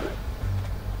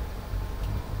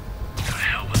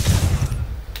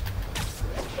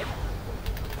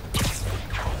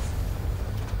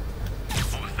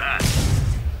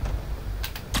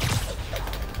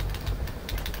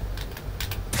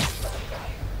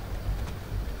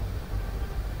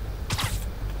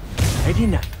 Friday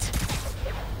night.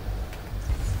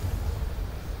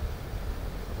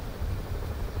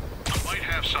 Might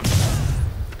have something.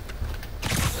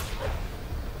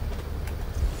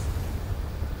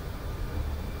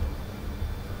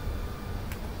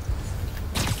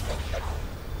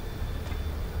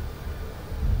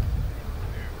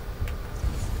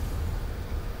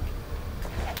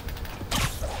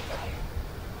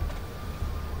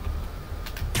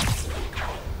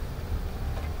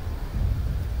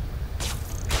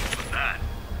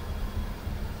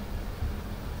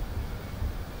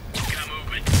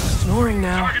 Snoring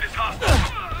now. Target is hostile.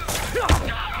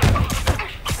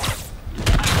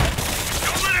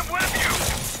 Don't let him web you.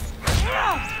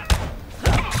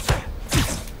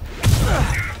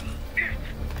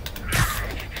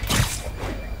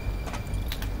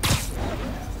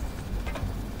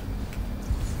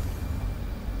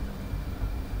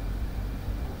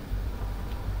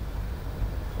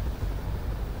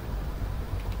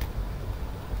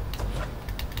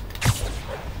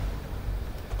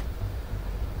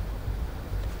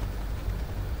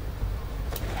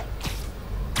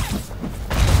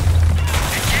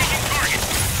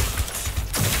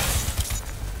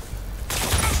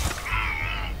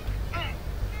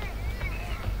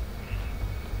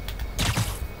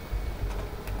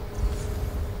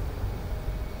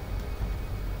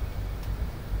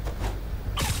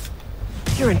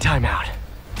 You're in timeout.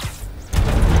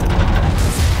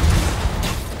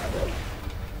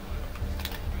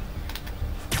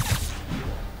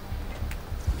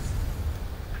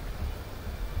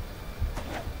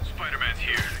 Spider-Man's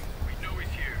here. We know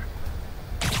he's here.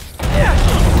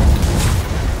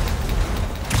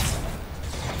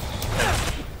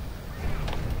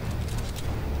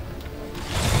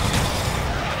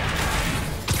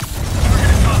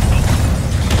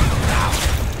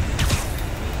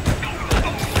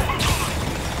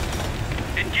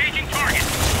 Engaging target.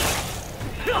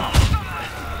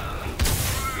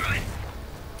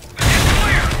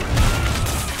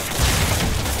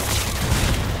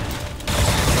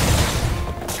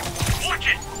 Watch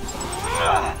it.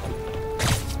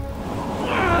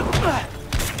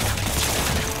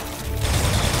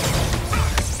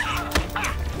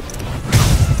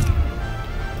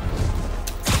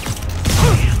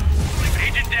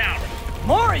 Agent down.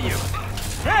 More of you!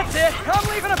 That's it! I'm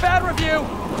leaving a bad review!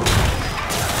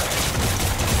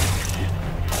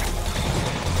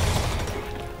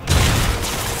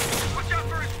 Watch out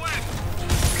for his flank.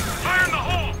 Fire in the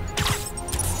hole.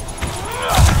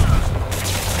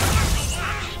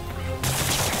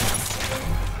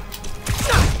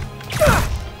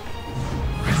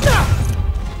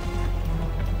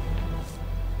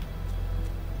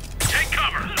 Take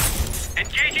cover.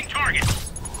 Engaging target.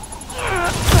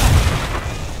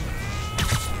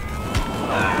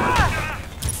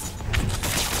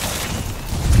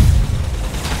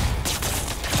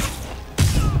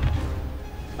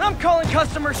 I'm calling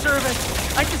customer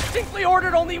service. I distinctly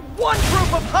ordered only one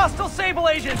group of hostile Sable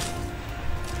agents.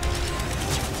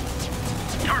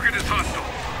 Target is hostile.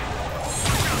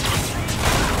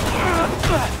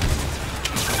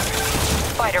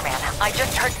 Spider-Man, I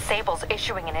just heard Sable's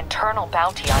issuing an internal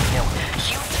bounty on you.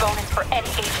 Huge bonus for any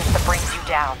agent that brings you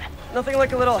down. Nothing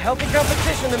like a little healthy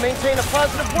competition to maintain a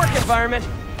positive work environment.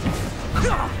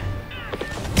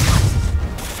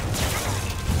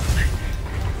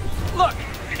 Look,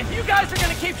 if you guys are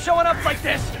gonna keep showing up like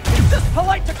this, it's just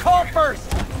polite to call first.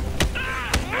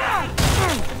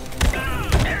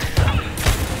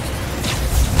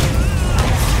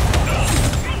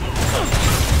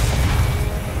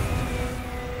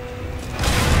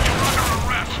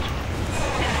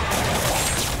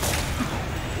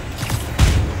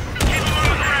 Keep him on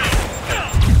the ground.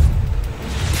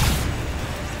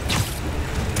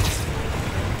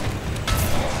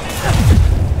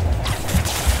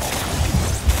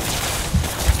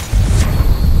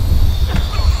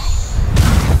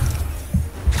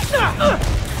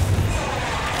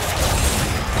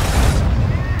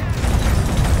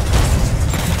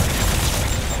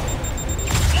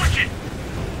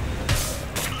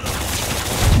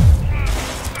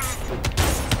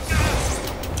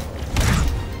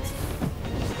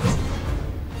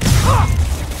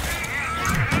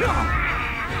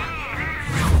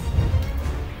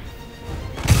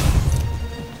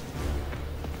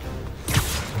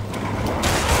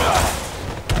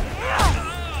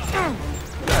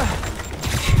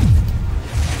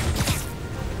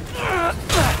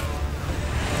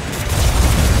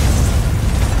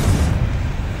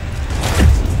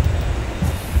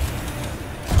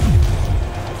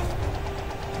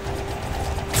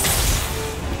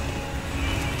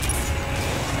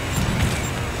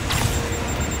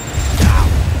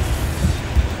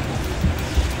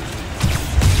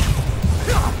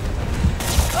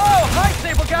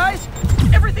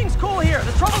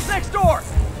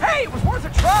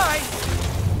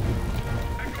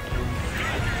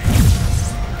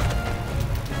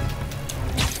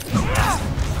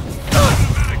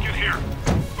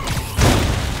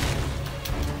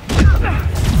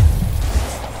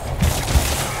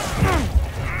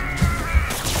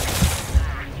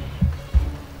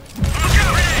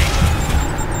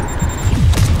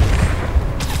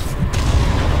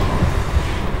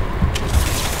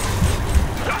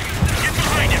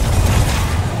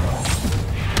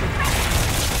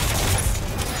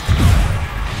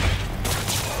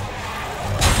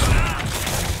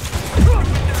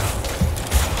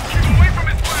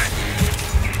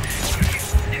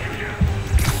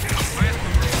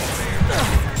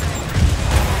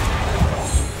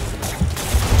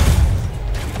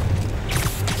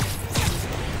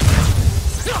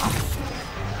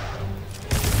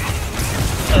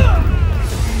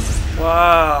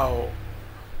 Wow.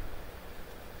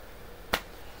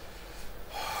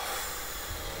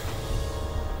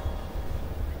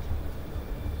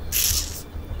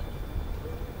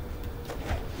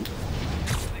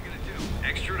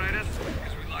 Extradite us?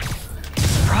 Because we like.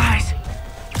 Surprise!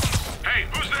 Hey,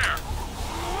 who's there?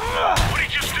 What'd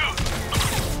he just do?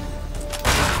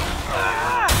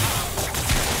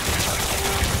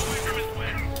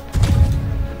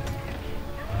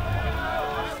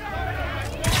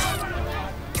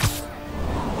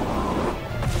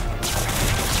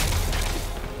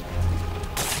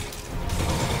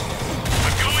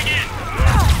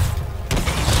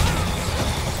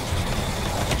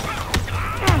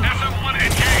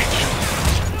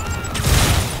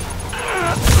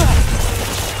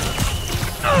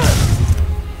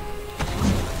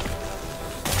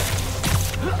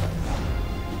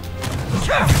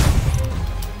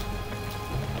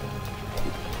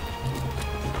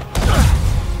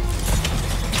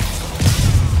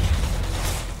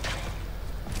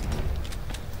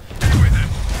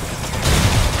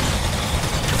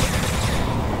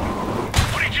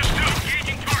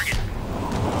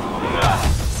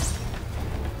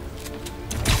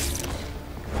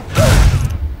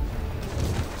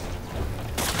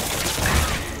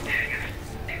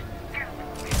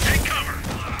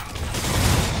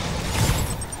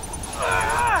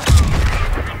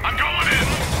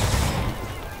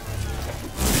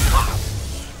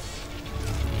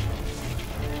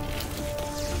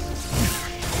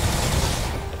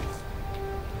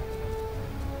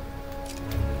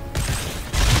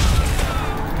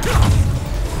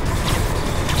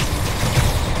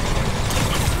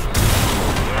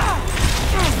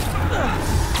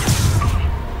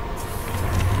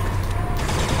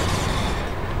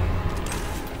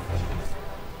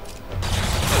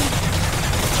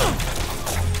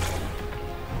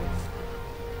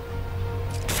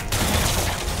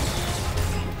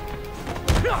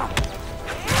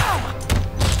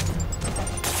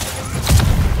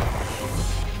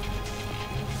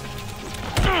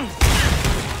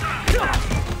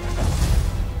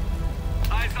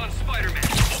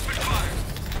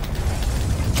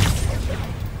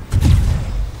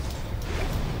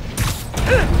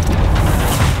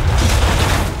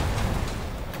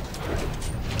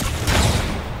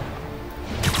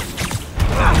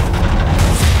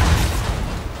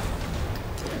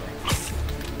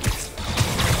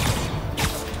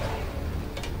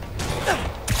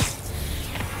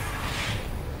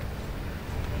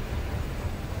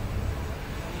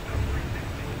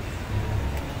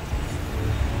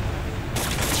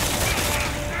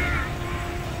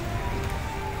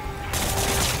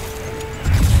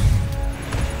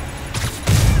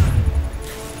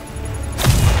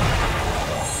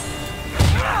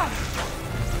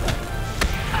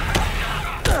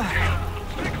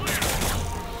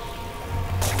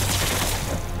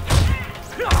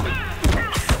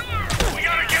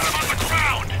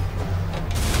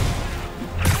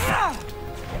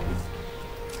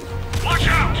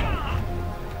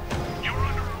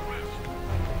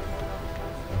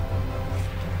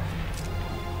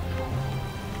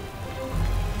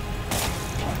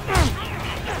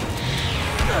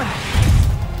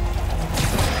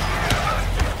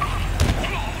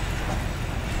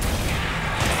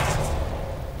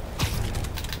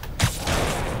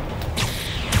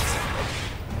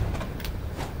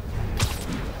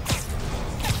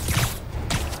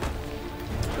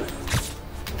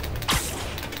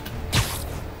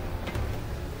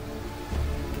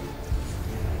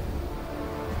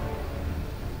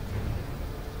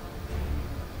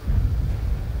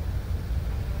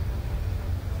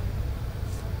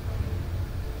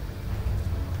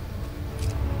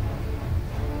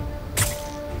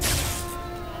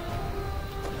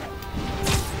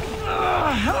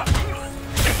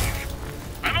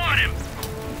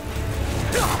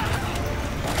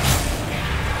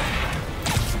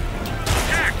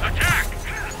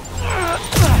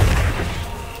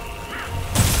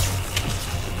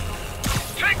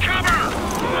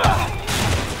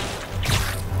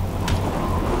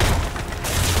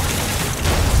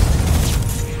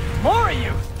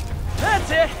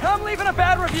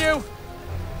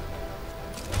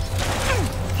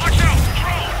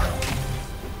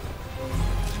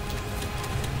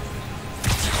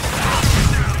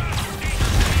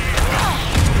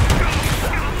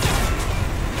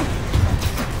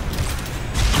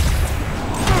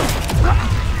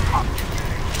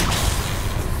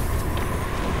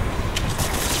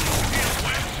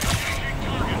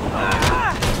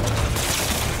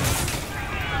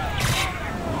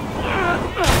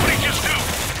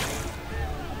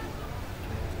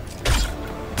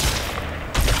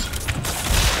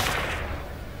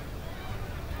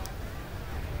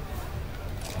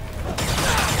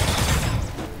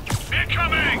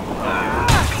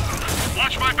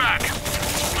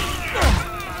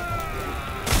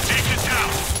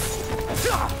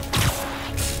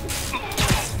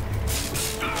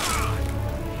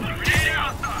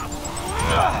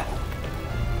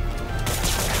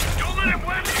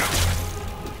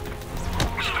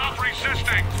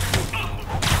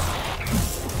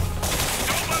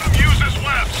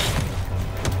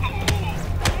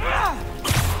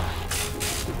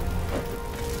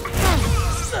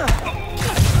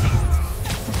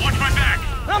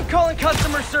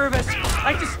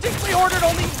 We ordered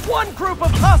only one group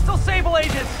of hostile Sable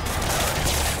agents!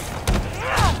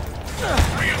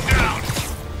 Bring him down!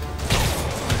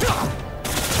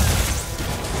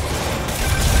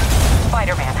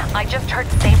 Spider-Man, I just heard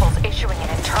Sable's issuing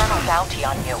an internal bounty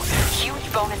on you.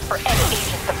 Huge bonus for any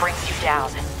agent that brings you down.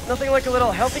 Nothing like a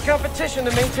little healthy competition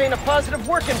to maintain a positive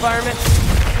work environment.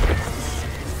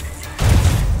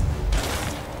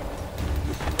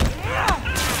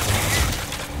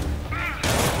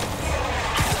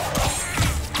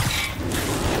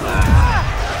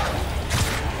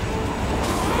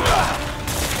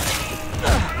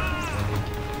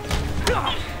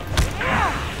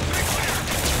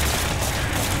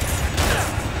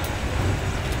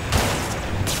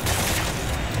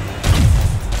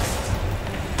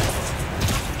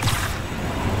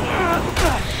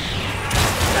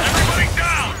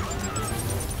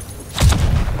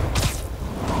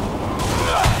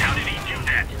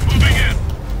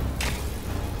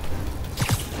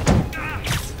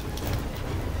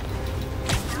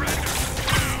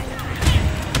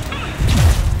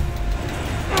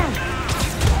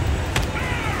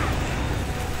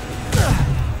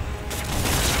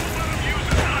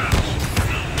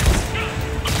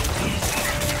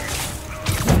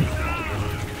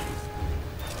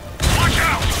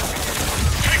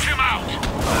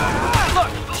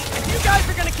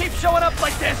 Showing up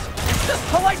like this, it's just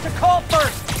polite to call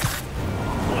first.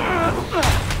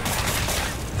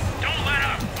 Don't let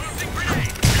up! Boosting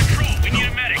grenade! Control, we need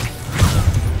a medic!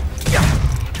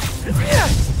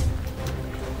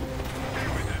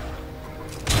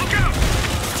 Look out!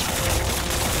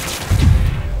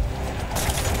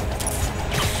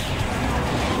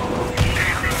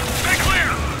 Stay clear!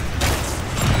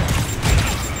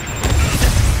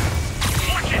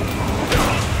 Watch it!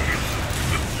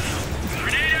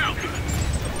 Grenade out!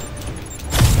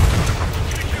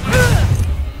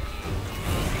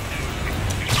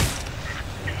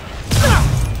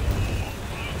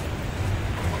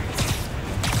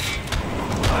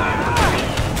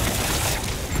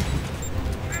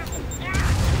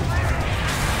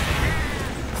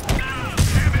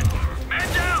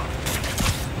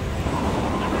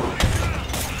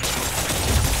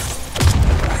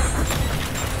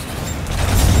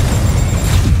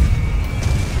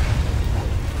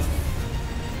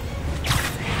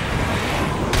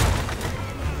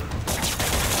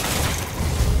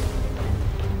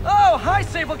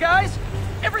 Sable guys!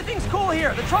 Everything's cool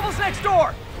here. The trouble's next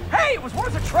door. Hey, it was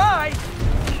worth a try.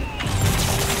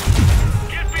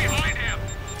 Get behind him!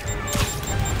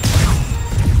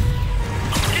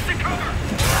 Get to cover!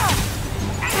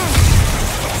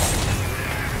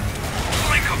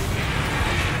 Flank him!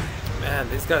 Man,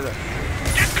 these guys are...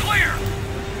 Get clear!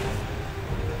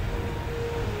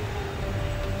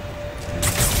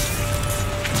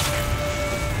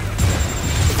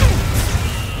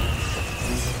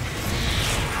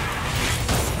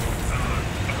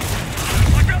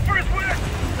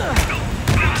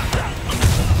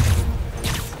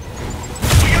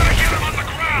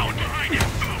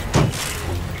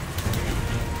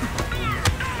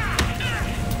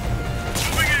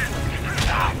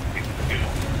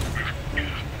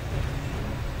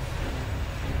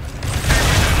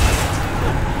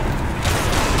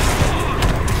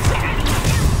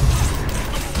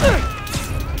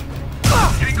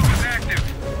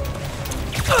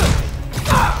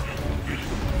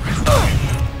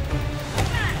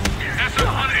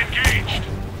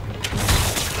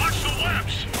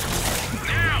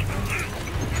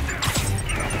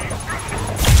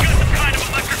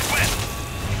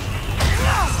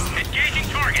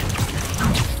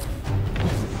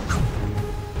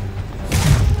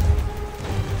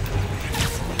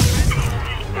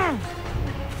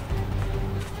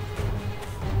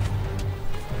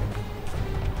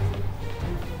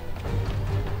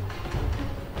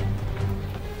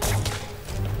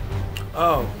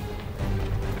 Oh.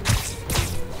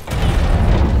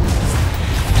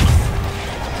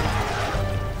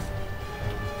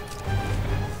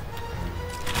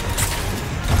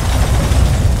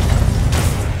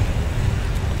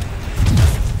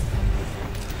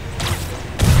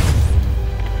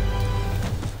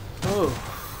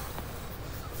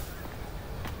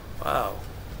 Wow.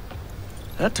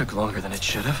 That took longer than it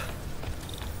should have.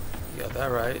 You got that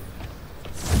right.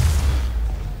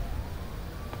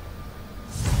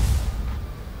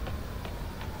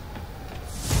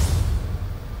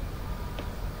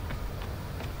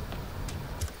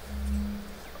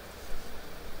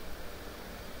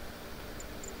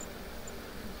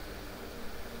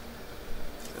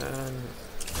 And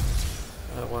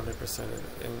 100%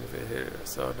 of it here.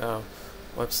 So now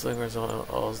web slingers on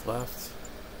all's left.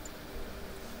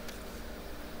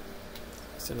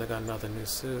 Then I got another new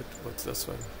suit. What's this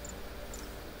one?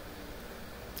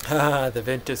 Haha, the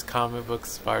vintage comic book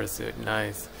spider suit.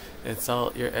 Nice.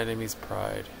 Insult your enemy's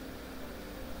pride.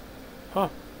 Huh.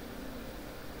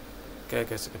 Okay, I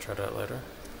guess I can try that later.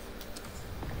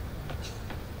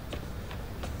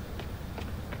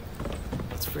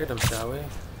 Let's freedom, shall we?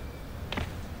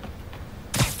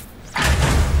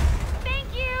 Thank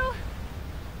you!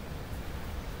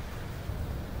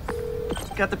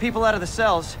 Got the people out of the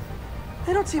cells.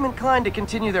 They don't seem inclined to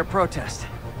continue their protest.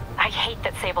 I hate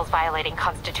that Sable's violating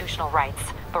constitutional rights,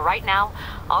 but right now,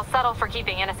 I'll settle for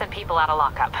keeping innocent people out of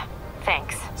lockup.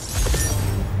 Thanks.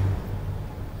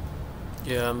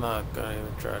 Yeah, I'm not gonna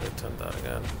even try to attempt that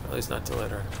again. At least not till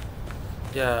later.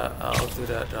 Yeah, I'll do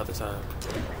that another time.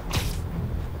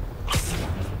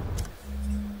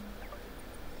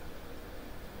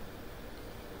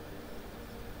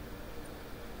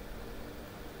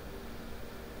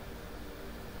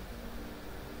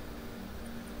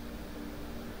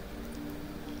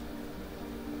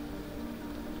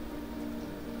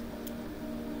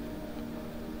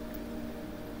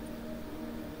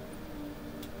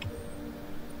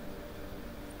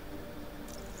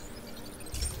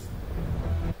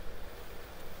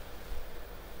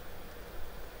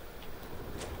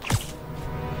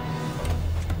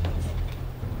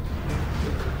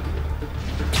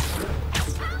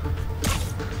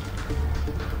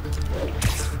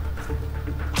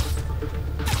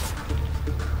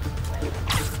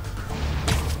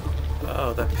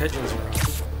 Oh, that pigeon's around.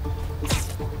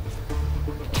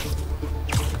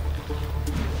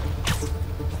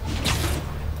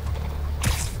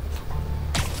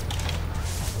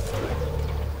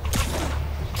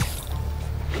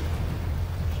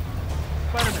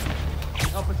 Spider-Man, can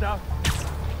you help us out?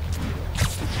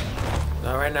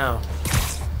 Not right now.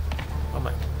 Oh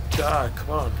my god, come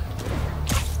on.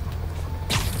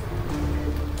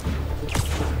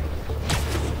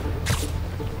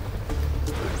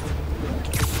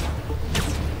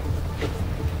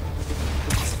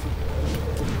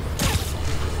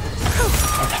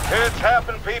 It's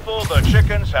happened, people. The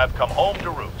chickens have come home to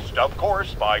roost. Of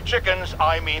course, by chickens,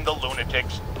 I mean the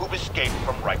lunatics who've escaped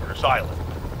from Rikers Island.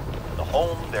 The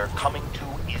home they're coming to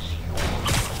is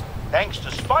yours. Thanks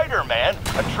to Spider-Man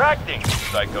attracting these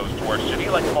psychos to our city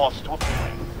like moths to a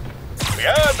flame. We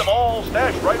had them all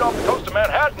stashed right off the coast of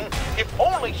Manhattan. If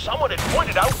only someone had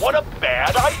pointed out what a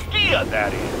bad idea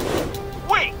that is.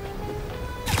 Wait!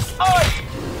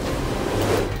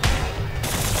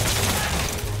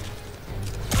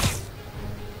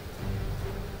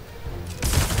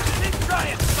 Try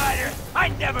it, Spider! I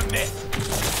never miss!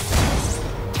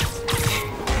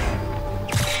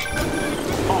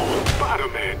 Oh,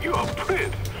 Spider-Man, you're a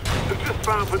prince. Just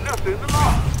found Vanessa in the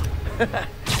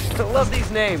loft. I love these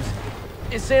names.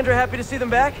 Is Sandra happy to see them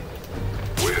back?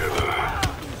 Well,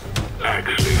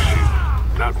 actually,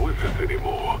 she's not with us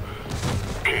anymore.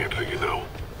 Cancer, you know.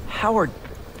 Howard,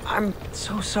 I'm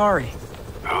so sorry.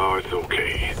 Oh, it's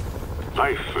okay.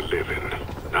 Life's for living,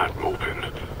 not moping.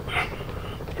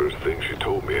 First thing she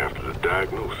told me after the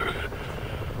diagnosis.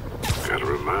 Gotta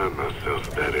remind myself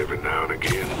of that every now and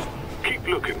again. Keep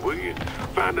looking, will you?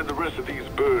 Finding the rest of these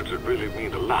birds would really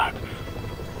mean a lot.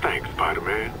 Thanks,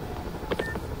 Spider-Man.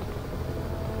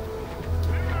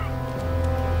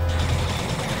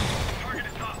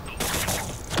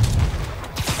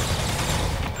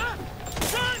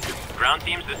 Ground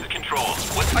teams, this is Control.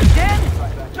 What's... Again?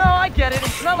 No, I get it.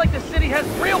 It's not like the city has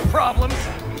real problems.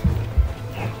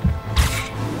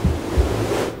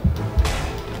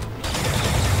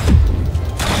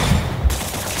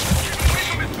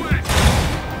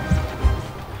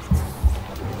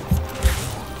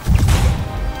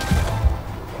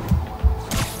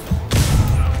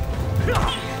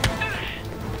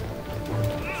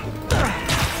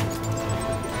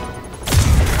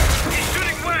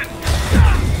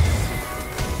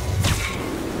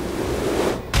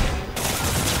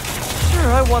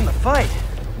 I won the fight,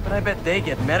 but I bet they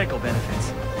get medical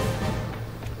benefits.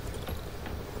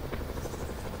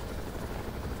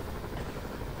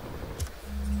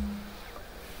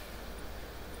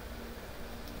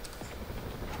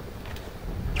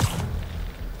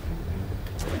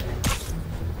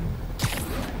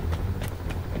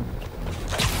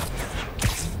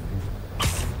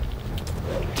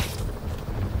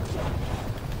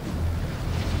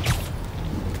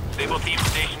 Sable team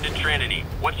stationed in Trinity.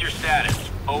 What's your status?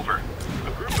 Over.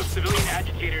 A group of civilian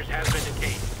agitators has been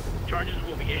detained. Charges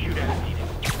will be issued as needed.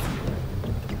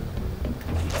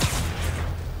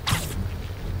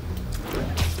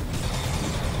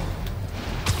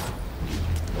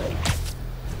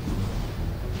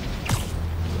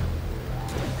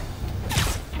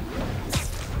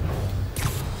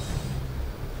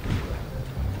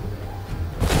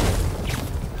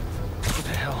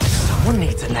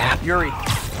 Yuri.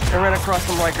 I ran across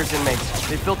some Rikers inmates.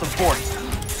 They built a fort.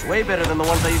 Way better than the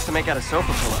ones I used to make out of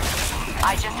sofa pillows.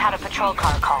 I just had a patrol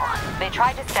car call. They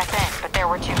tried to step in, but there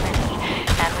were too many.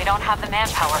 And we don't have the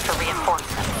manpower for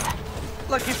reinforcements.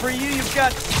 Lucky for you, you've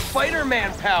got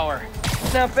Spider-Man power.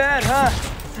 Not bad, huh?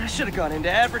 I should have gone into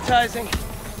advertising.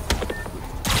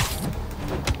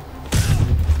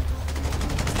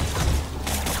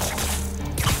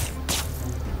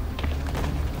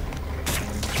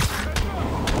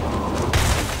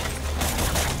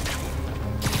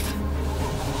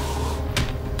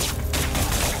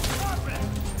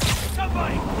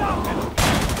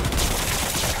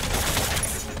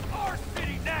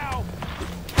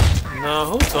 No,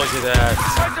 who told you that?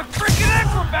 Guy's a freaking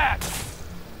acrobat!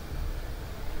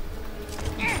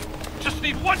 Just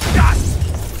need one shot!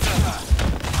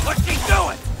 What's he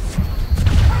doing?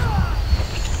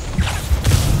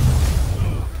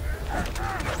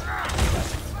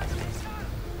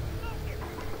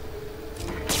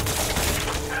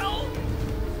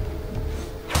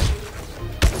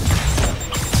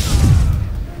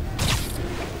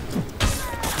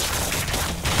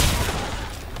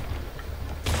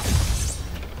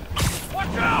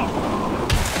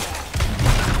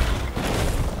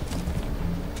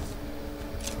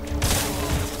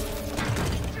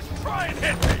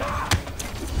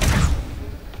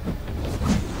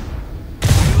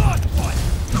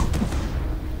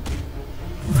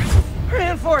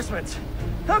 Reinforcements.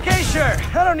 Okay, sure.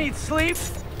 I don't need sleep.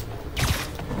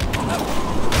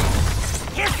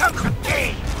 Here comes the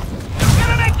key! I'm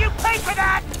gonna make you pay for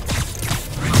that!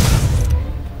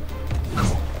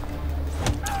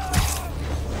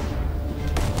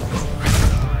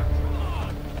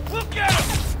 Look at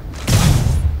him!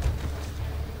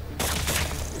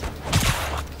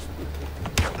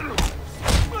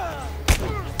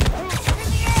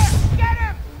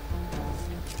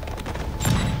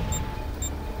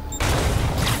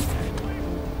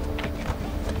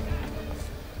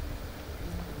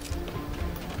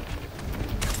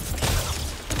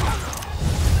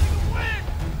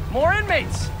 More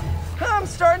inmates! I'm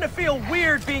starting to feel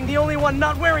weird being the only one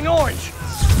not wearing orange.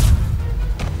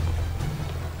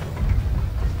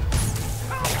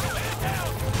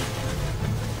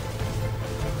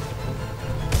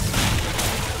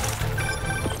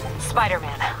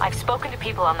 Spider-Man, I've spoken to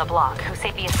people on the block who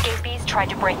say the escapees tried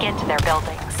to break into their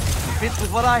buildings. Fits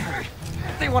with what I heard.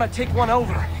 They want to take one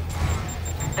over.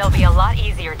 They'll be a lot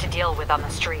easier to deal with on the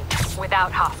street,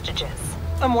 without hostages.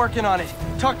 I'm working on it.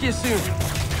 Talk to you soon.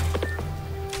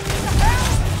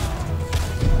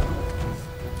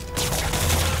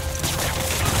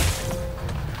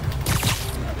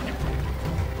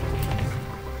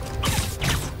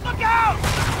 Look out!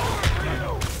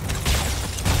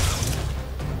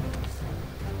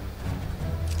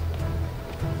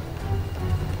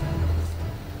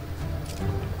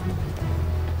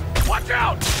 Watch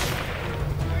out!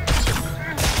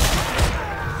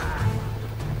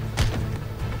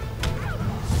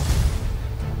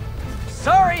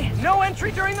 Sorry, no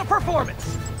entry during the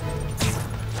performance.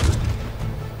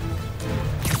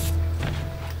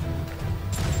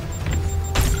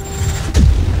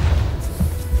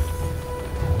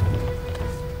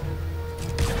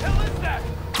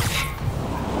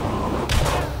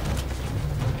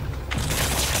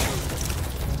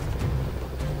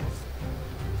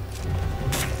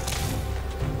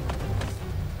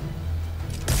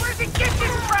 Where'd he get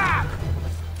this crap?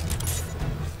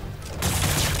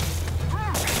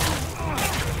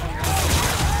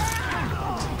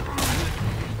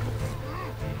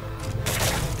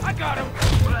 I got him.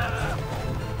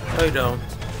 No, you don't.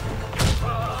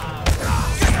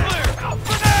 Get clear.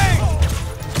 Grenade!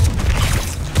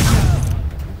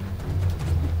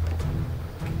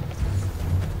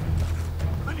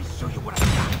 Let me show you what I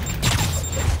got.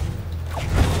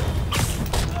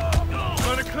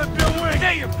 Gonna clip your wing.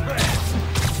 There you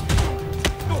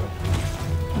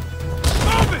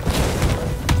Move it!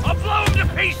 I'll blow him to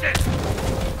pieces!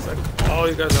 It's like, oh,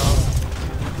 you guys are.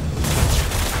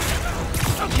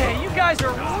 Okay, you guys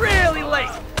are really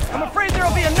late. I'm afraid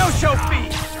there'll be a no-show fee.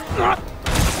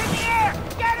 In the air!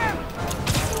 Get him!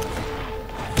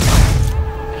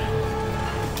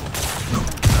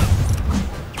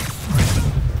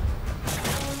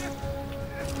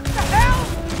 What the hell?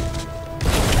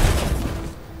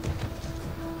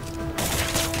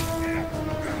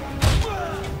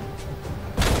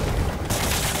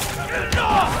 Get it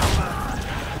off!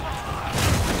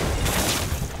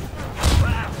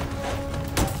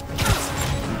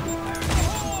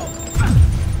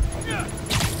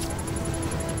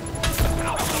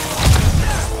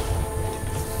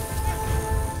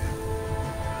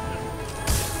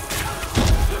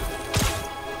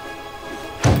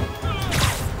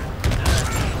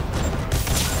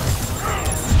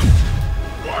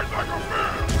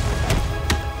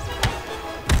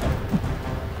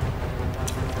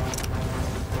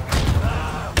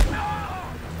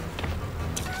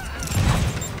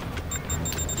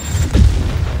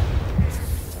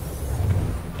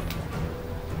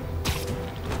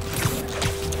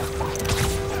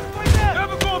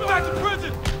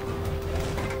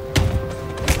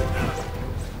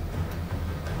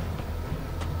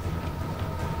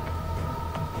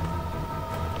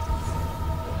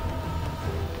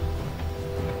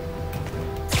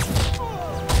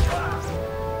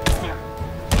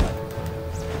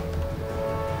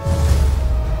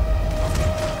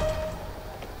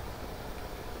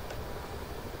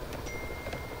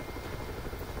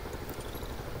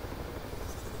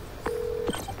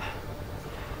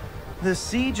 The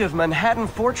siege of Manhattan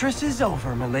Fortress is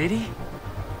over, milady.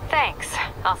 Thanks.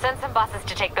 I'll send some buses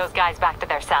to take those guys back to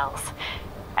their cells.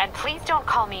 And please don't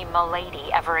call me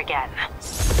milady ever again.